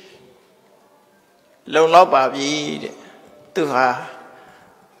လုံလောက်ပါပြီတဲ့သူဟာ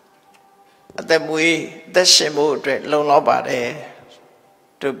အသက်မွေးအသက်ရှင်ဖို့အတွက်လုံလောက်ပါတယ်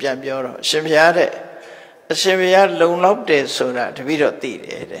သူပြန်ပြောတော့အရှင်ဘုရားတဲ့အရှင်ဘုရားလုံလောက်တယ်ဆိုတာတပည့်တော်သိတ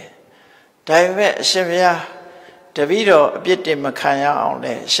ယ်တဲ့ဒါပေမဲ့အရှင်ဘုရားတပည့်တော်အပြစ်တင်မခံရအောင်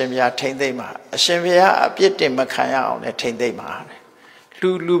လဲအရှင်ဘုရားထိမ့်သိမ့်ပါအရှင်ဘုရားအပြစ်တင်မခံရအောင်လဲထိမ့်သိမ့်ပါတဲ့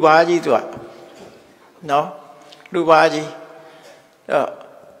လူပါကြီးသူကနော်လူပါကြီး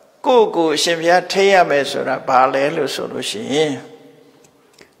ကိုအရှင်ဘုရားထိရမယ်ဆိုတာဘာလဲလို့ဆိုလို့ရှိရင်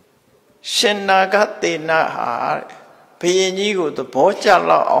ရှင်နာဂသိဏဟာဘုရင်ကြီးကိုသဘောကျ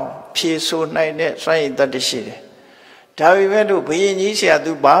လောက်အောင်ဖြေဆိုနိုင်တဲ့စွမ်းရည်တတ်ရှိတယ်ဒါပေမဲ့လို့ဘုရင်ကြီးဆရာ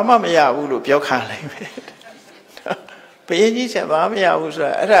သူဘာမှမရဘူးလို့ပြောခံလိုက်ပဲဘုရင်ကြီးဆရာဘာမှမရဘူးဆို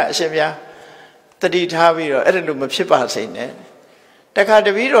တာအဲ့ဒါအရှင်ဘုရားတတိထားပြီးတော့အဲ့ဒါလို့မဖြစ်ပါစေနဲ့တခါတ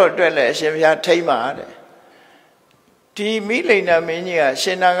ပည့်တော်အတွက်လည်းအရှင်ဘုရားထိမ့်ပါတဲ့ဒီမိလိန်နာမင်းကြီးကရှ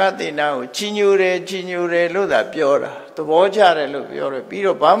င်နာဂသိဏကိုကြီးညိုတယ်လို့သာပြောတာသဘောကျတယ်လို့ပြောတယ်ပြီး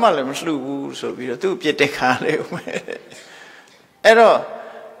တော့ဘာမှလည်းမလှူဘူးဆိုပြီးတော့သူ့ပြစ်တင်ခံလေဦးမယ်အဲ့တော့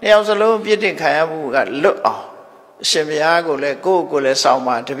တယောက်စလုံးပြစ်တင်ခံရမှုကလွတ်အောင်အရှင်ဘုရားကိုလည်းကိုယ်လည်းစောင့်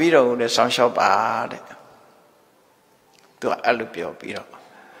ပါတပည့်တော်ကိုလည်းစောင့်ရှောက်ပါတဲ့သူကအဲ့လိုပြောပြီးတော့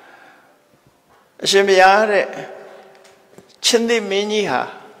အရှင်ဘုရားတဲ့ချင်းသိမင်းကြီးဟာ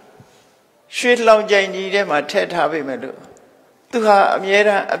ရွှေလောင်ကြိုင်ကြီးထဲမှာထည့်ထားပေးမယ်လို့သူဟာအမြဲတ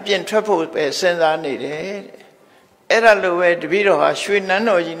မ်းအပြင်ထွက်ဖို့ပဲစဉ်းစားနေတယ်အဲ့ဒါလိုပဲတပည့်တော်ဟာရွှေနန်း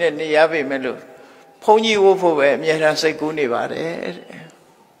တော်ကြီးနဲ့နေရပေးမယ်လို့ဘုန်းကြီးဝတ်ဖို့ပဲအမြဲတမ်းစိတ်ကူးနေပါတယ်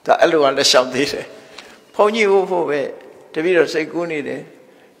ဒါအဲ့လိုကလည်းရှောက်သေးတယ်ဘုန်းကြီးဝတ်ဖို့ပဲတပည့်တော်စိတ်ကူးနေတယ်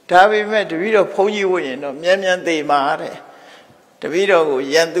ဒါပေမဲ့တပည့်တော်ဘုန်းကြီးဝတ်ရင်တော့မြန်သေးမှာတဲ့တပည့်တော်ကို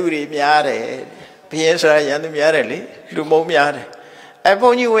ရန်သူတွေများတယ်ဘုရင်ဆိုတာရန်သူများတယ်လေလူမုံများတယ်ဘု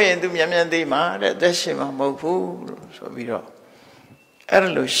န်းကြီးဝေးရင်သူမြန်သေးမှာတဲ့သက်ရှင်မှာမဟုတ်ဘူးလို့ဆိုပြီးတော့အဲ့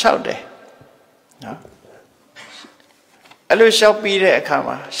လိုလျှောက်တယ်နော်အဲ့လိုလျှောက်ပြီးတဲ့အခါ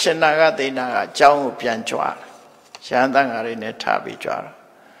မှာရှင်နာဂသိဏကအကြောင်းကိုပြန်ကြွားတယ်ရဟန်းသံဃာတွေနဲ့ထားပြီးကြွားတော့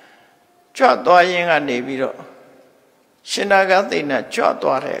ကြွသွားရင်းကနေပြီးတော့ရှင်နာဂသိဏကြွ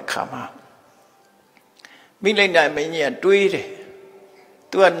သွားတဲ့အခါမှာမိလိန်နာမင်းကြီးကတွေးတယ်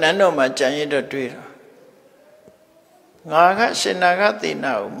သူကနန်းတော်မှာကြံရတော့တွေးတော့ငါကရှင်နာဂသိဏ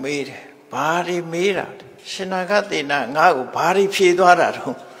ကိုမေးတယ်ဘာတွေမေးတာရှင်နာဂသိဏငါ့ကိုဘာတွေဖြေသွားတာ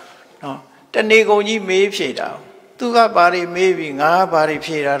တော့နော် တနေ့ကုန်ကြီးမေးဖြေတာသူကဘာတွေမေးပြီးငါဘာတွေ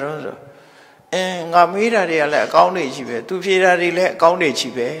ဖြေတာတော့ဆိုငါမေးတာတွေကလည်းအကောင်းတွေကြီးပဲသူဖြေတာတွေလည်းအကောင်းတွေ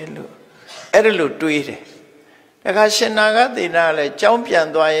ကြီးပဲလို့အဲ့ဒါလို့တွေးတယ်တခါရှင်နာဂသေနာလည်းကြောင်းပြန်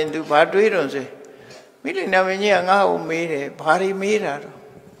သွားရင်သူဘာတွေးတော့ဆိုမိလိန်နာမင်းကြီးကငါ့ကိုမေးတယ်ဘာတွေမေးတာတော့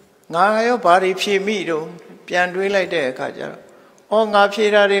ငါရောဘာတွေဖြေမိတော့ပြန်တွေးလိုက်တဲ့အခါကျတော့ငါဖြေ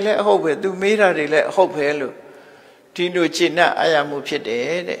တာတွေလည်းအဟုတ်ပဲသူမေးတာတွေလည်းအဟုတ်ပဲလို့ဒီလိုကျင့်အပ်ရမှုဖြစ်တ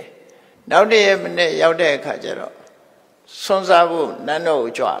ယ်တဲ့နောက်တည့်မနေ့ရောက်တဲ့အခါကျတော့ဆွမ်းစားဖို့နန်းတော်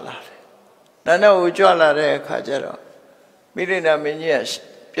ကိုကြွလာတယ်နန်းတော်ကိုကြွလာတဲ့အခါကျတော့မိလိန်နာမင်းကြီးက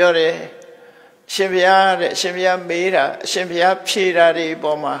ပြောတယ်ရှင်ဘုရားတဲ့ရှင်ဘုရားမေးတာအရှင်ဘုရားဖြေတာတွေ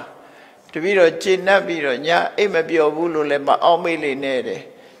ပေါ်မှာတပည့်တော်ကျင့်ပြီးတော့ညာအိတ်မပြောဘူးလို့လည်းမအောင်မေ့လေနဲ့တယ်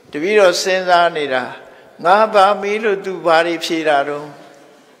တပည့်တော်စဉ်းစားနေတာငါဘာမေးလို့သူဘာတွေဖြေတာတော့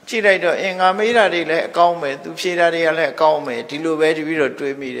ကြည့်လိုက်တော့ငါမေးတာတွေလည်းအကောင်းပဲသူဖြေတာတွေကလည်းအကောင်းပဲဒီလိုပဲတပည့်တော်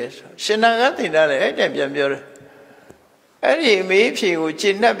တွေးမိတယ်ဆိုရှင်နာဂသေနာလည်းအဲ့တည်းပြန်ပြောတယ်အဲ့ဒီအမေးဖြေကိုကျ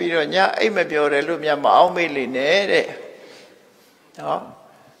င့်ပြီးတော့ညာအိတ်မပြောတယ်လို့မြတ်မအောင်မေ့လေနဲ့တဲ့နော်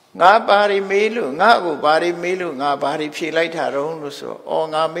ငါဘာတွေမေးလို့ငါ့ကိုဘာတွေမေးလို့ငါဘာတွေဖြေလိုက်တာတော့လို့ဆို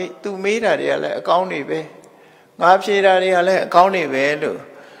ငါမေးသူမေးတာတွေကလည်းအကောင်းတွေပဲငါဖြေတာတွေကလည်းအကောင်းတွေပဲလို့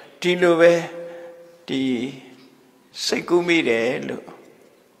ဒီလိုပဲဒီစိတ်ကူးမိတယ်လို့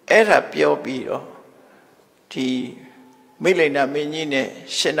အဲ့ဒါပြောပြီးတော့ဒီမိလိန်နာမင်းကြီးနဲ့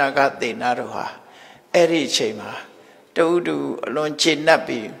ရှင်နာဂသေနာတို့ဟာအဲ့ဒီအချိန်မှာတူတူအလွန်ကျင့်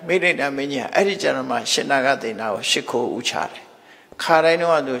ပြီးမိလိန်နာမင်းကြီးဟာအဲ့ဒီကျတော့မှရှင်နာဂသေနာကိုရှ िख ိုးဥချတယ်ခါတိုင်း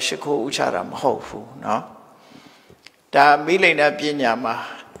တော့သူရှ िख ိုးဥချတာမဟုတ်ဘူးเนาะဒါမိလိန်နာပညာမှာ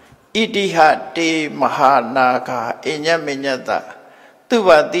ဣတိဟတေမဟာနာဂအညမညတသူဘ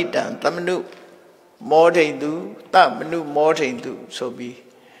တိတံသမနုမောဒိန်သူသမနုမောဒိန်သူဆိုပြီး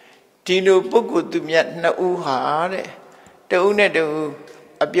ဒီလိုပုဂ္ဂိုလ်သူမြတ်နှစ်ဦးဟာတဲ့တဦးနဲ့တဦး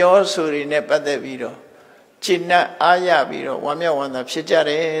အပြောဆိုတွေနဲ့ပတ်သက်ပြီးတော့ကျင့်납အားရပြီးတော့ဝမ်းမြောက်ဝမ်းသာဖြစ်ကြ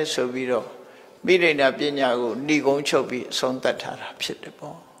တယ်ဆိုပြီးတော့မိလိန်နာပညာကိုဏိကုံးချုပ်ပြီးအဆုံးသတ်ထားတာဖြစ်တယ်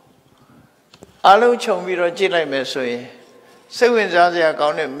ပေါ့အလုံးခြုံပြီးတော့ကြည့်လိုက်မယ်ဆိုရင်စိတ်ဝင်စားစရာကော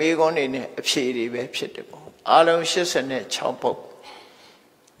င်းတဲ့မေးခွန်းတွေနဲ့အဖြေတွေပဲဖြစ်တယ်ပေါ့အလုံး86ပုဒ်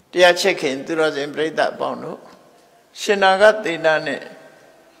တရားချက်ခင်သူတော်စင်ပြိဿအပေါင်းတို့ရှင်နာဂသေနာနဲ့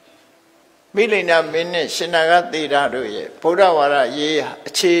မိလိန်နာမင်းနဲ့ရှင်နာဂသေနာတို့ရဲ့ဗုဒ္ဓဝါဒရေး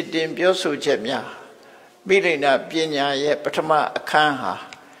အခြေတင်ပြောဆိုချက်များမိလိန်နာပညာရဲ့ပထမအခန်းဟာ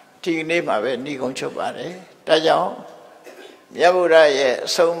ဒီနေ့မှာပဲဏိကုံးချုပ်ပါတယ်ဒါကြောင့်မြတ်ဗုဒ္ဓရဲ့အ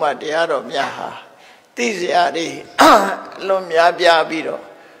ဆုံးအမတရားတော်များဟာသိစရာတွေအလွန်များပြားပြီးတော့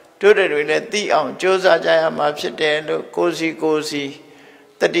တို့တွေလည်းသိအောင်ကြိုးစားကြရမှာဖြစ်တယ်လို့ကိုယ်စီ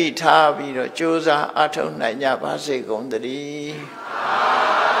တတိထားပြီးတော့ကြိုးစားအထောက်နိုင်ကြပါစေကုန်သတည်း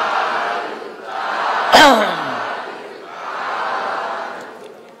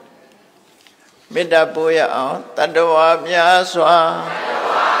မေတ္တာပို့ရအောင်တတ္တဝါများ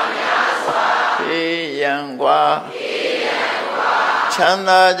စွာေယံကွာချမ်း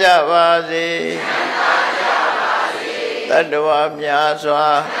သာကြပါစေတတ္တဝါများ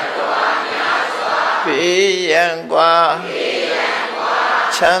စွာေယံကွာ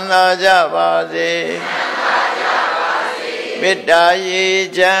ချမ်းသာကြပါစေမေတ္တာရေ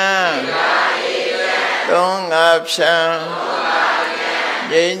ချမ်းသုံးငါဖြံ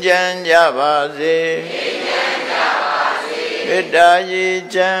ငြိမ်းချမ်းကြပါစေမေတ္တာရေ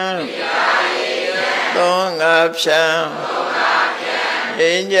ချမ်းသုံးငါဖြံ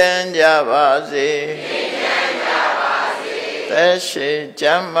ငြိမ်းချမ်းကြပါစေသက်ရှိချ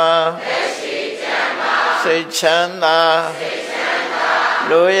မ်းသာစိတ်ချမ်းသာ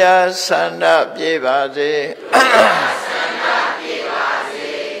လိုရာဆန္ဒပြေပါစေ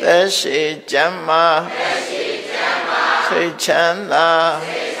သက်ရှိချမ်းသာစိတ်ချမ်းသာ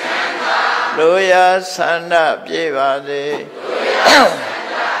လိုရာဆန္ဒပြေပါစေ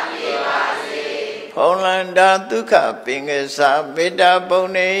ဖုံလန္တာဒုက္ခပင်ကစားမေတ္တာပုံ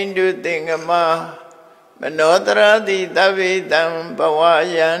နေတုသင်္ကမမနောတရတိသဗ္ဗေတံဘဝ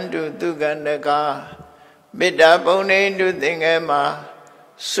ယံတုဒုက္ခန္တကမေတ္တာပုံနေတုသင်္ကမ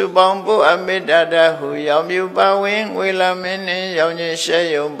စုပေါင်းဖို့အမေတ္တာတဟုရောင်မြူပါဝင်ငွေလာမင်းနှင့်ရောင်ခြင်းရှဲ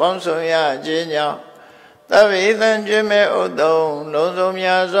ယုံပေါင်းဆောင်ရခြင်းကြောင့်သဗ္ဗေတံကျွေးမဲ့ဥတုံလုံးစုံ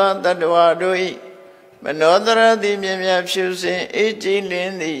များစွာတတ္တဝါတို့၏မနောတရတိမြင်မြဖြူစင်အေးကြည်လ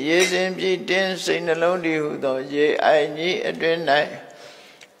င်းသည့်ရေစင်ပြည့်တင်းစိတ်နှလုံးတည်ဟုသောရေအိုင်ကြီးအတွင်၌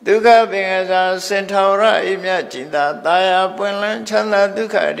ဒုက္ခပင်ကစားစင်ထောရအိမြကျင်သာတာယာပွင့်လန်းချမ်းသာဒု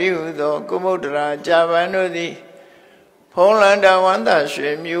က္ခတည်းဟုသောကုမုဒ္ဒရာကြာပန်တို့သည်ဖုံးလန္တဝန္တရွှေ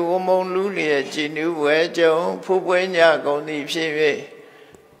မြူဝမုံလူလျက်ကြည်နူးပွဲကြုံဖူးပွဲညကုန်သည်ဖြစ်၍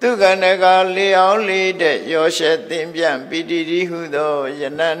ဒုက္ခနကလေအောင်လေးတဲ့ရောရှက်သင်ပြန့်ပိတိတိဟုသောယ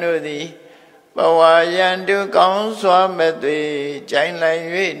နန်တို့သည် ဘဝရန်တုကောင်းစွာမဲ့သွေကြိုင်လိုက်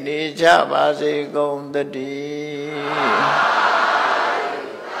၍နေကြပါစေကုန်သတည်း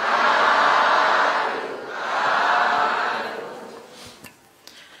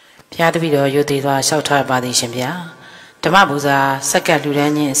ဘုရားတပည့်တော်ယုတ်သေးစွာလျှောက်ထားပါသည်ရှင်ဗျာဓမ္မပူဇာစက္ကန့်လှူဒ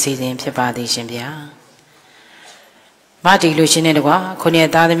န်းခြင်းအစီအစဉ်ဖြစ်ပါသည်ရှင်ဗျာမတီလူရှင်နဲ့တကွာခုနှစ်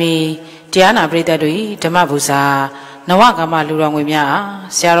သားသမီးတရားနာပရိသတ်တို့၏ဓမ္မပူဇာနဝကမလူတော်ငွေများအား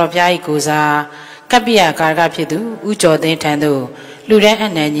ဆရာတော်ဘုရား၏ကိုစားကပ္ပိယကာရကဖြစ်သူဥကျော်သိန်းထံသို့လှူဒန်းအ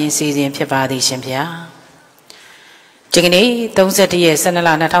နှံခြင်းစီစဉ်ဖြစ်ပါသည်ရှင်ဗျာဒီကနေ့31ရက်12လ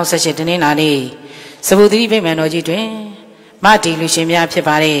2018တနင်္လာနေ့စဗုသီဗိမာန်တော်ကြီးတွင်မတီလူရှင်များဖြစ်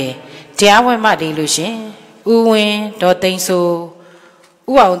ပါတဲ့တရားဝဲမတီလူရှင်ဦးဝင်းဒေါ်သိန်းစိုး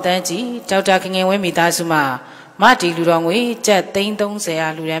ဦးအောင်တန်းကြီးဒေါက်တာခင်ခင်ဝင်းမိသားစုမှမတီလူတော်ငွေကျပ်330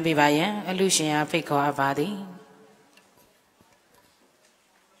အားလှူဒန်းပေးပါရန်အလှရှင်အားဖိတ်ခေါ်အပ်ပါသည်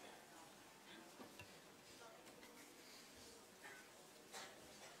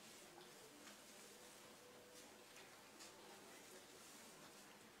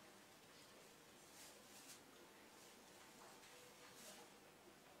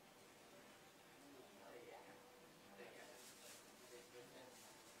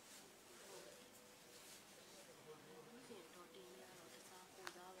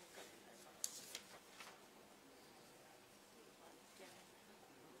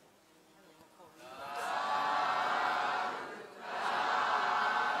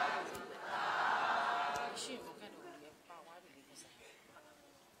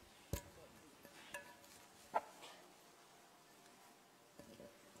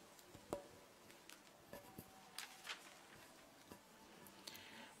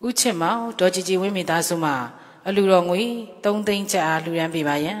ဦးချစ်မောင်ဒေါ်ကြည်ကြည်ဝင်းမိသားစုမှအလှတော်ငွေ3သိန်းကျပ်အားလှူဒန်းပေး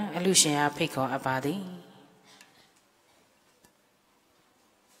ပါရန်အလှရှင်အားဖိတ်ခေါ်အပ်ပါသည်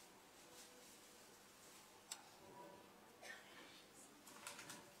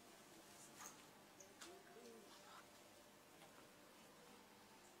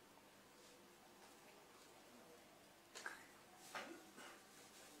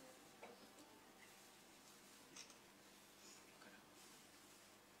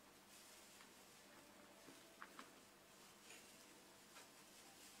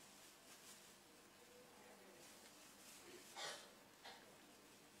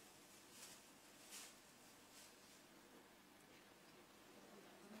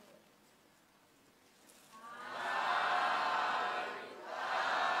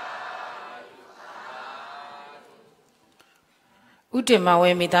ဥတ္တမဝဲ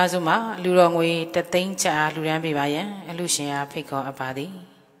မိသားစုမှလူတော်ငွေ3သိန်းကျပ်အားလှူဒန်းပေးပါရန်အလှရှင်အားဖိတ်ခေါ်အပ်ပါသည်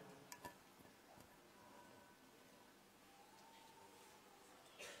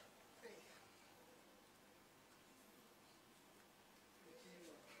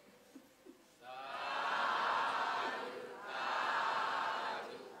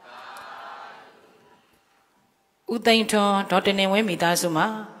ဦးသိန်းထွန်းဒေါက်တာနေဝဲမိသားစုမှ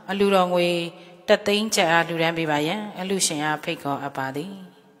အလှတော်ငွေ3သိန်းကျပ်အားလှူဒန်းပေးပါရန်အလှရှင်အားဖိတ်ခေါ်အပ်ပါသည်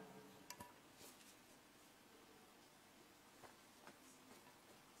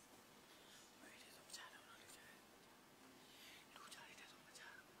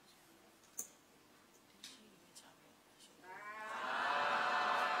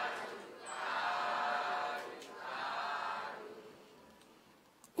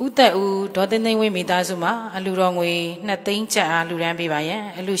ဦးသက်ဦးဒေါ်သိန်းသိန်းဝင်းမိသားစုမှအလှတော်ငွေ2သိန်းကျပ်အားလှူဒန်းပေးပါရန်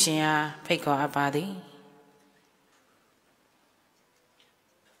အလှရှင်အားဖိတ်ခေါ်အပ်ပါသည်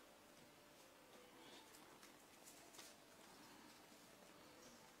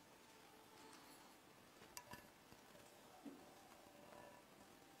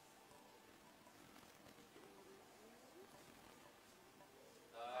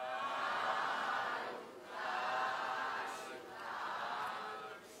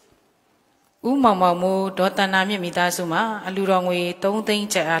ဦးမောင်မောင်မိုးဒေါ်တဏ္ဍာမြင့်မိသားစုမှအလှတော်ငွေ3သိန်း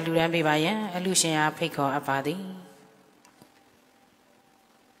ကျပ်အားလှူဒန်းပေးပါရန်အလှရှင်အားဖိတ်ခေါ်အပ်ပါသည်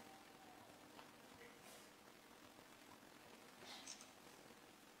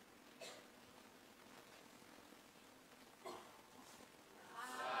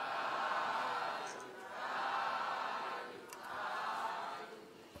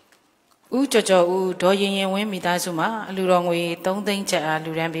ဦးကျော်ကျော်ဦးဒေါ်ရင်ရင်ဝင်းမိသားစုမှအလှတော်ငွေ3သိန်းကျပ်အား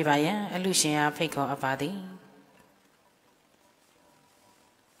လှူဒန်းပေးပါရန်အလှရှင်အားဖိတ်ခေါ်အပ်ပါသည်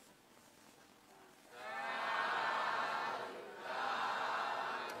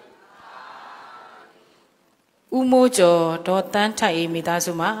ဦးမိုးကျော်ဒေါ်တန်းထိုက်အေးမိသား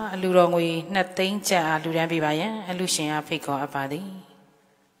စုမှအလှတော်ငွေ2သိန်းကျပ်အားလှူဒန်းပေးပါရန်အလှရှင်အားဖိတ်ခေါ်အပ်ပါသည်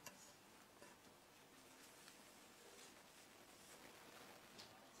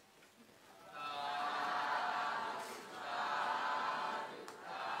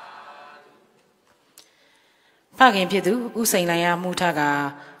ခင်ဖြစ်သူဥစိန်လိုင်ရမှုထက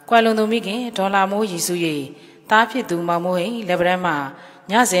ကွာလွန်သူမိခင်ဒေါ်လာမိုးရည်စု၍တားဖြစ်သူမောင်မိုးဟိလက်ပရမ်းမှ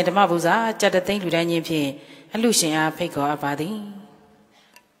ညစဉ်ဓမ္မပူဇာကြက်တသိန်းလူတန်းချင်းဖြင့်အလှရှင်အားဖိတ်ခေါ်အပ်ပါသည်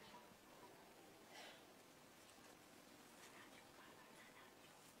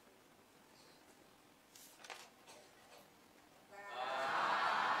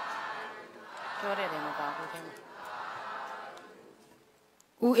ပြောတယ်မပါဘူးခင်ဗျ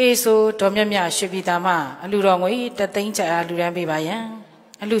ဦးအေးဆိုဒေါ်မြတ်မြရွှေပြည်သာမှအလူတော်ငွေတသိန်းကျပ်အားလူတန်းပေးပါရန်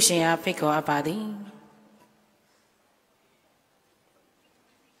အလူရှင်အားဖိတ်ခေါ်အပ်ပါသည်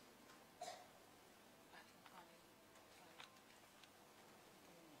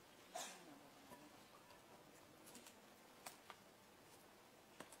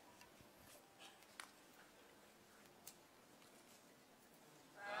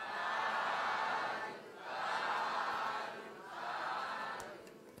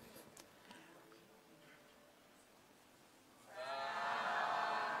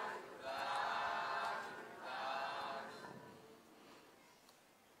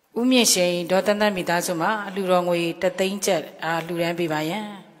ဦးမြင့်ရှိန်ဒေါ်တန်းတန်းမိသားစုမှာအလူတော်ငွေတသိန်းကျပ်အားလူတန်းပေးပါရန်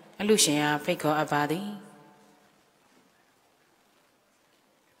အလူရှင်အားဖိတ်ခေါ်အပ်ပါသည်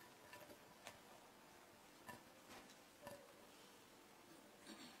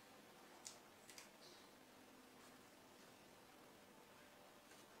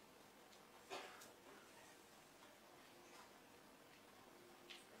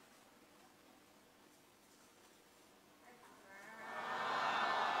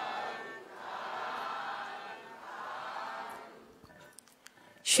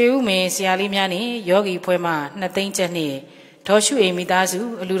ရွှေဥမင်းဆရာလေးများနှင့်ယောဂီဖွဲ့မှ2သိန်းကျပ်နှင့်ဒေါ်ရှုအိမ်မိသားစု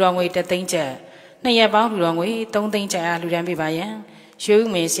အလူတော်ငွေ1သိန်းကျပ်နှစ်ရက်ပေါင်းလူတော်ငွေ3သိန်းကျပ်အားလူတန်းပေးပါရန်ရွှေဥ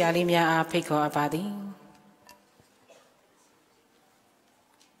မင်းဆရာလေးများအားဖိတ်ခေါ်အပ်ပါသည်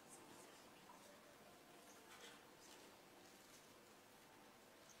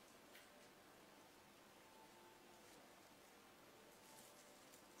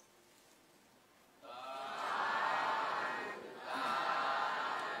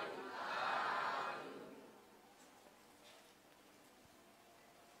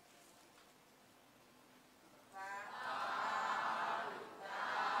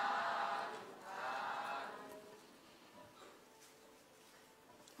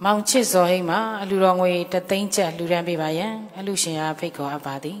မောင်ချစ်စောဟိမ်းမှာအလူတော်ငွေ1သိန်းကျပ်လူတန်းပေးပါရန်အလူရှင်အားဖိတ်ခေါ်အပ်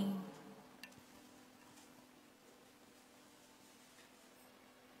ပါသည်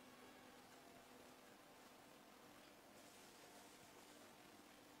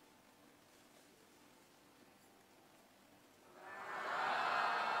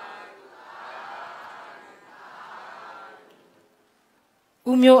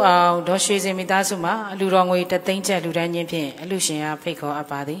ဦးမျိုးအောင်ဒေါ်ရွှေစင်မိသားစုမှာအလူတော်ငွေ1သိန်းကျပ်လူတန်းချင်းဖြင့်အလူရှင်အားဖိတ်ခေါ်အပ်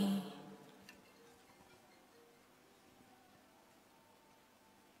ပါသည်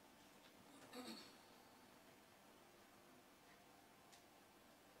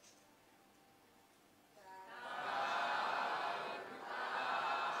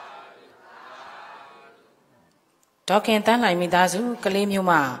ဒေါက်ခင်တန်းလှိုင်မိသားစုကလေးမျိုး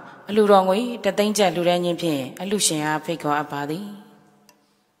မှာအလူတော်ငွေ1သိန်းကျပ်လူတန်းချင်းဖြင့်အလူရှင်အားဖိတ်ခေါ်အပ်ပါသည်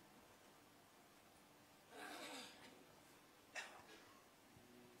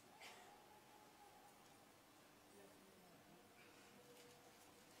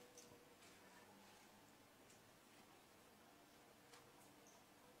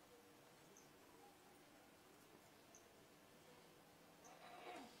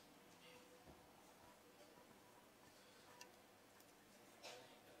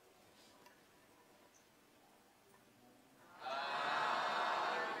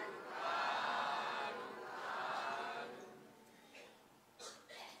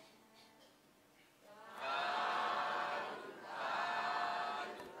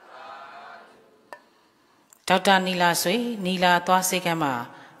ဒေါက်တာနီလာဆွေနီလာသွားစိတ်ကမ်းမှာ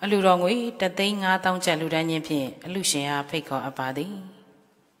အလူတော်ငွေ1,500,000ကျပ်လူတန်းချင်းဖြင့်အလူရှင်အားဖိတ်ခေါ်အပ်ပါသည်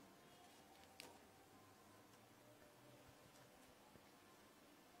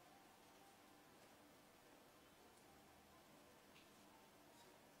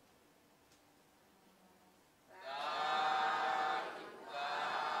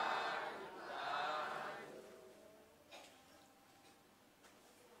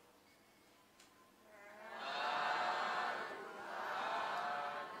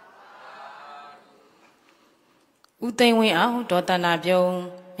ဦးသိန်းဝင်းအောင်ဒေါ်တနာပြုံး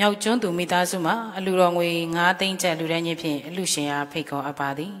မြောက်ကျွန်းသူမိသားစုမှာအလူတော်ငွေ9သိန်းကျပ်လူတန်းချင်းဖြင့်အလူရှင်အားဖိတ်ခေါ်အပ်ပါ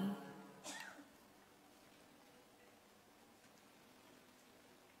သည်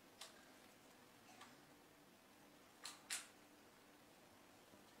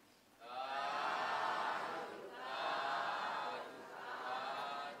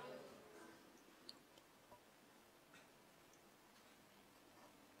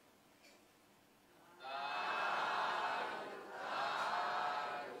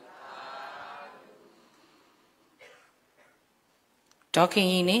ဒေါခင်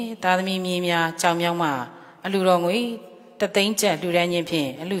ကြီးနှင့်သားသမီးမြေးများကြောင်မြောင်းမှအလူတော်ငွေတသိန်းကျပ်လှူဒန်းခြင်းဖြင့်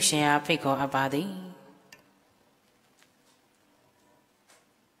အလူရှင်အားဖိတ်ခေါ်အပ်ပါသည်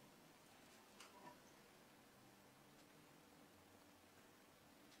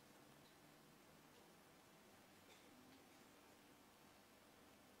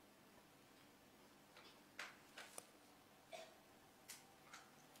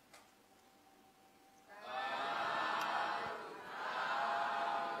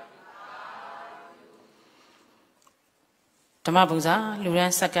ဓမ္မပူဇာလူရ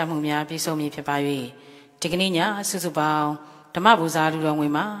န်ဆက်ကပ်မှုများပြည့်စုံမည်ဖြစ်ပါ၍ဒီကနေ့ညစုစုပေါင်းဓမ္မပူဇာလူတော်ငွေ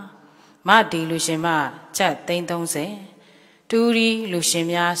မှာမဒီလူရှင်မကျပ်330တူရီလူရှင်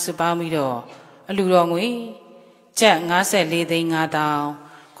များစုပေါင်းပြီးတော့အလူတော်ငွေကျပ်54သိန်း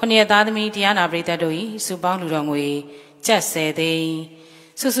5000ခုနှစ်သားသမီးတရားနာပရိသတ်တို့၏စုပေါင်းလူတော်ငွေကျပ်10သိန်း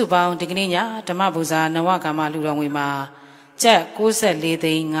စုစုပေါင်းဒီကနေ့ညဓမ္မပူဇာနဝကာမလူတော်ငွေမှာကျပ်94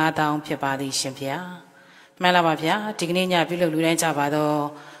သိန်း5000ဖြစ်ပါသည်ရှင်ဗျာမှန်လားပါဗျာဒီကနေ့ညပြုလုပ်လူတိုင်းကြပါတော့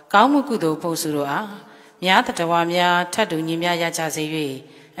ကောင်းမှုကုသိုလ်ဖို့ဆိုတော့အားများတတဝါများထပ်တူညီများရကြစေ၍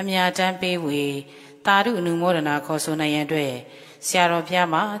အမြတ်တမ်းပေးဝေတာရုအနုမောဒနာခေါ်ဆိုနိုင်ရန်အတွက်ဆရာတော်ဘုရား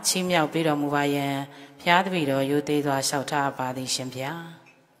မှာချီးမြှောက်ပေးတော်မူပါယံဘုရားတပည့်တော်ရိုသေစွာလျှောက်ထားပါသည်ရှင်ဗျာ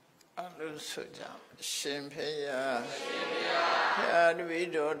အလုဆိုကြရှင်ဖေယဘုရားတပည့်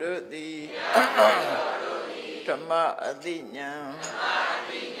တော်တို့သည်ဓမ္မအသိဉာဏ်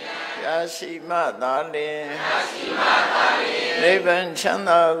ရရှိမှသာလျှင်နိဗ္ဗာန်ချမ်း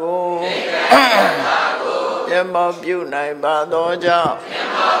သာကိုမျက်မှောက်ပြုနိုင်ပါသောကြောင့်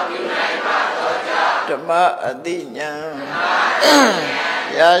ဓမ္မအသိဉာဏ်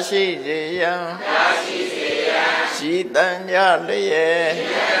ရရှိစေရန်ရှိတန်ကြလျက်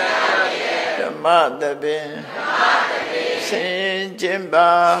ဓမ္မသဘင်ဆင်ကျင်ပါ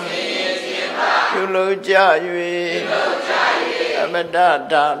ပြုလုပ်ကြ၍အမတ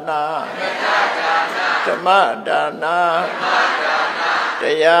ဒါနာဓမ္မဒါနာတ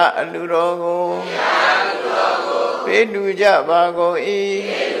ရားအလူတော်ကိုပေးလူကြပါကုန်၏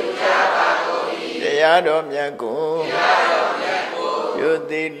တရားတော်မြတ်ကိုယု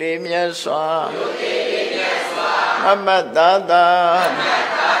တိလေးမြတ်စွာမမတ်သာသာ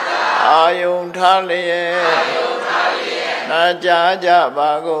အာယုန်ထားလျက်နာကြားကြပါ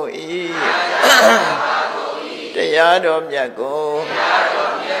ကုန်၏တရားတော်မြတ်ကို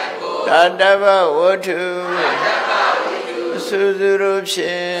တတဗ္ဗဝတ္ထုစုစုတို့ဖြ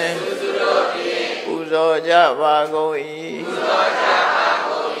င့်ပူဇော်ကြပါကုန်၏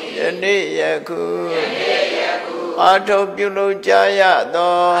ယနေ့ယခုအာထုပြုလုပ်ကြရ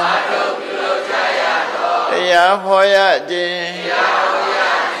သောတရားဟောရခြင်း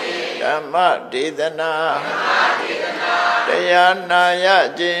ဓမ္မဒေသနာတရားနာရ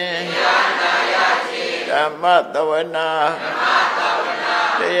ခြင်းဓမ္မသဝနာ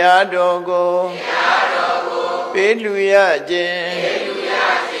တရားတော်ကိုပေးလူရခြင်း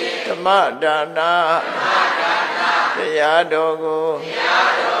ဓမ္မဒါနာတရားတော်ကို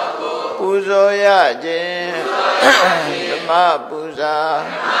ပူဇော်ရခြင်းဓမ္မပူဇာ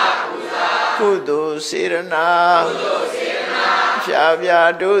ကုသိုလ်စေရနာဖြာဖြာ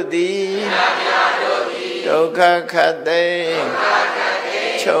တို့သည်ဒုက္ခခတ်သိ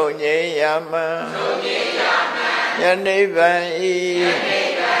ချုပ်ငြိမ်းရမံယနိဗ္ဗာန်ဤ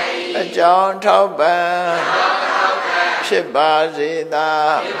အကြောင်းထောက်ပံ့ဖြစ်ပါစေသာ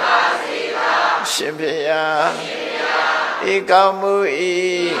ရှင်ဖေယဤကောင်းမှုဤ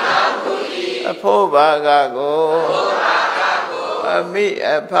အဖို့ဘာကကိုအမိ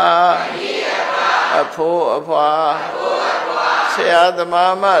အဖအဖို့အဖွာဆရာသ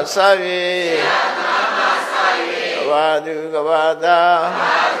မားမစ၍ကဘာသူကဘာသာ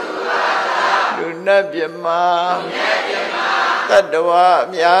လူနတ်မြမတတ္တဝါအ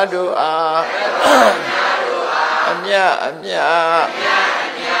များတို့အားအမြအမြ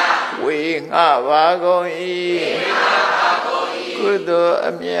ဝေငှပါကုန်၏ကုသိုလ်အ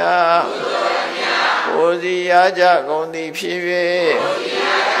မြကိုယ်စီရကြကုန်သည်ဖြစ်၍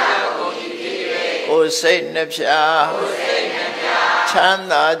ကိုယ်စိတ်နှဖျားချမ်း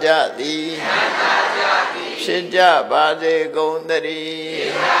သာကြသည်ဖြစ်ကြပါစေကုန်သတ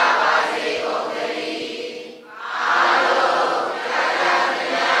ည်း